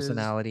identical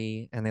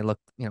personality and they look,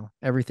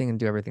 everything and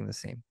do everything the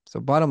same. So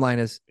bottom line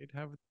is they'd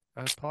have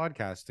a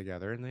podcast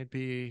together and they'd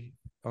be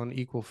on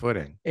equal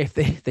footing. If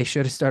they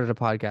should have started a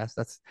podcast.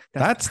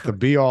 That's the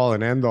be all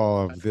and end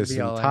all of this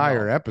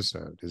entire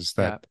episode, is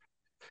that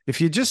if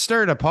you just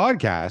start a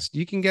podcast,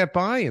 you can get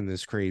by in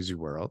this crazy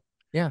world.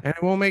 Yeah. And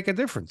it won't make a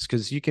difference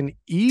because you can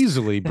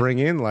easily bring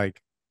in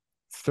like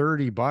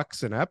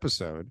 $30 an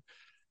episode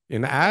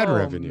in ad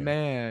revenue.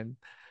 Man.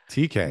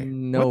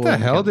 TK. What the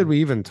hell did we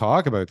even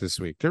talk about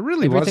this week? There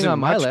really wasn't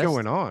much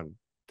going on.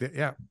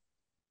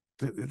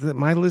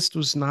 My list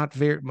was not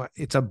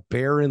it's a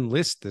barren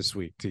list this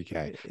week,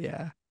 TK.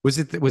 Yeah. Was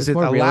it a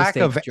lack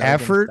of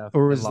effort,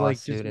 or was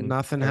like just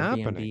nothing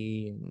Airbnb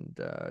happening?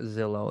 And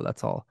Zillow,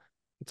 that's all.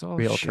 It's all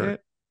Realtor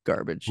shit.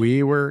 Garbage.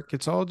 WeWork,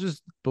 it's all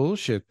just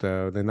bullshit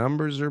though. The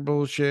numbers are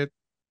bullshit.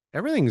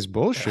 Everything's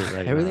bullshit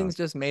right now. Everything's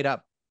just made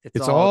up.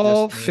 It's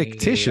all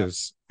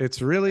fictitious.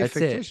 It's really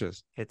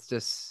fictitious. It's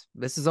just,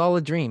 this is all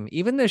a dream.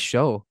 Even this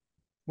show,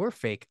 We're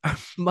fake. Are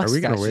we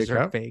gonna Mustaches wake are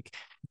up? fake.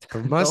 The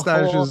The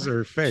mustaches whole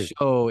are fake.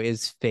 show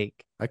is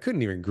fake. I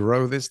couldn't even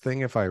grow this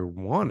thing if I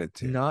wanted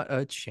to. Not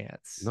a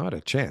chance. Not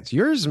a chance.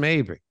 Yours,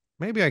 maybe.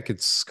 Maybe I could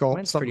sculpt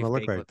Mine's something pretty to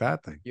look fake like looking.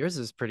 that thing. Yours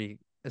is pretty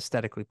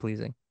aesthetically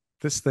pleasing.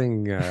 This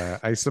thing,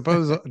 I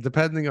suppose,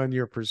 depending on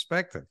your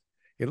perspective,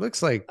 it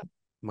looks like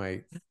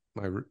my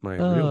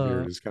real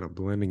beard is kind of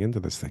blending into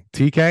this thing.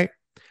 TK,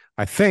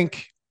 I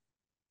think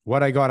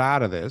what I got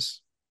out of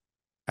this,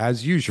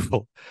 as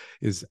usual,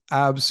 is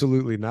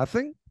absolutely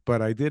nothing.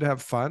 But I did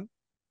have fun.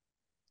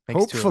 Thanks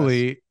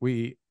Hopefully,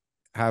 we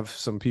have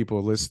some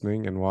people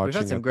listening and watching. We've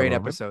had some great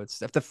episodes.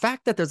 The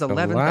fact that there's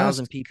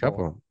 11,000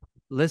 people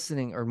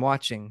listening or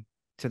watching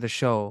to the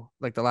show,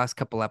 like the last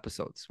couple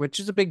episodes, which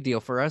is a big deal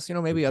for us. You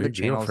know, maybe other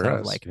channels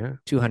have like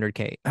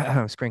 200K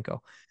Skrinko,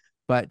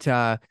 but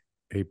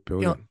 8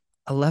 billion,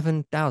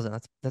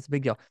 11,000. That's a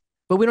big deal.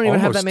 But we don't even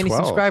have that many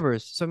 12.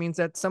 subscribers. So it means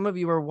that some of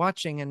you are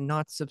watching and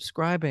not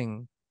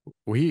subscribing.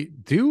 We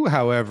do,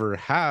 however,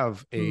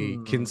 have a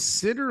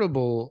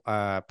considerable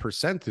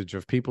percentage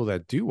of people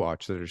that do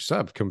watch that are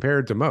subbed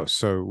compared to most.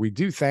 So we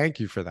do thank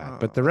you for that.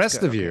 But the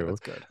rest of you,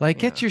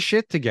 get your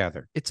shit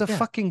together. It's a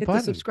fucking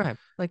button. Subscribe.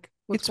 Like,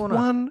 what's going on?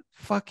 One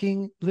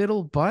fucking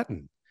little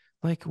button.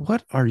 Like,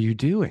 what are you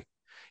doing?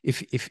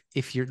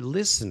 If you're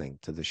listening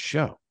to the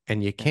show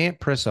and you can't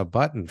press a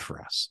button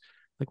for us,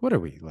 like, what are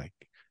we, like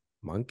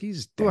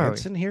monkeys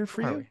dancing here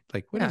for you?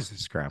 Like, what is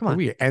this crap? Are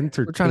we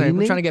entertaining?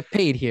 We're trying to get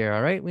paid here,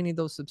 all right? We need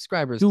those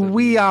subscribers. Do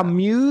we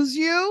amuse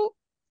you?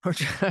 We're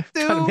trying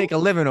to make a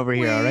living over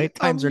here, all right?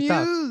 Times are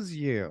tough. Amuse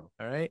you,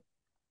 all right?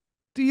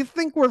 Do you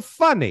think we're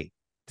funny,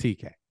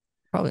 TK?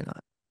 Probably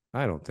not.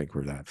 I don't think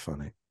we're that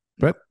funny,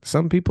 but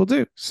some people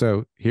do.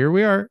 So here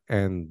we are,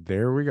 and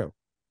there we go.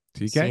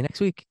 TK. See you next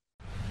week.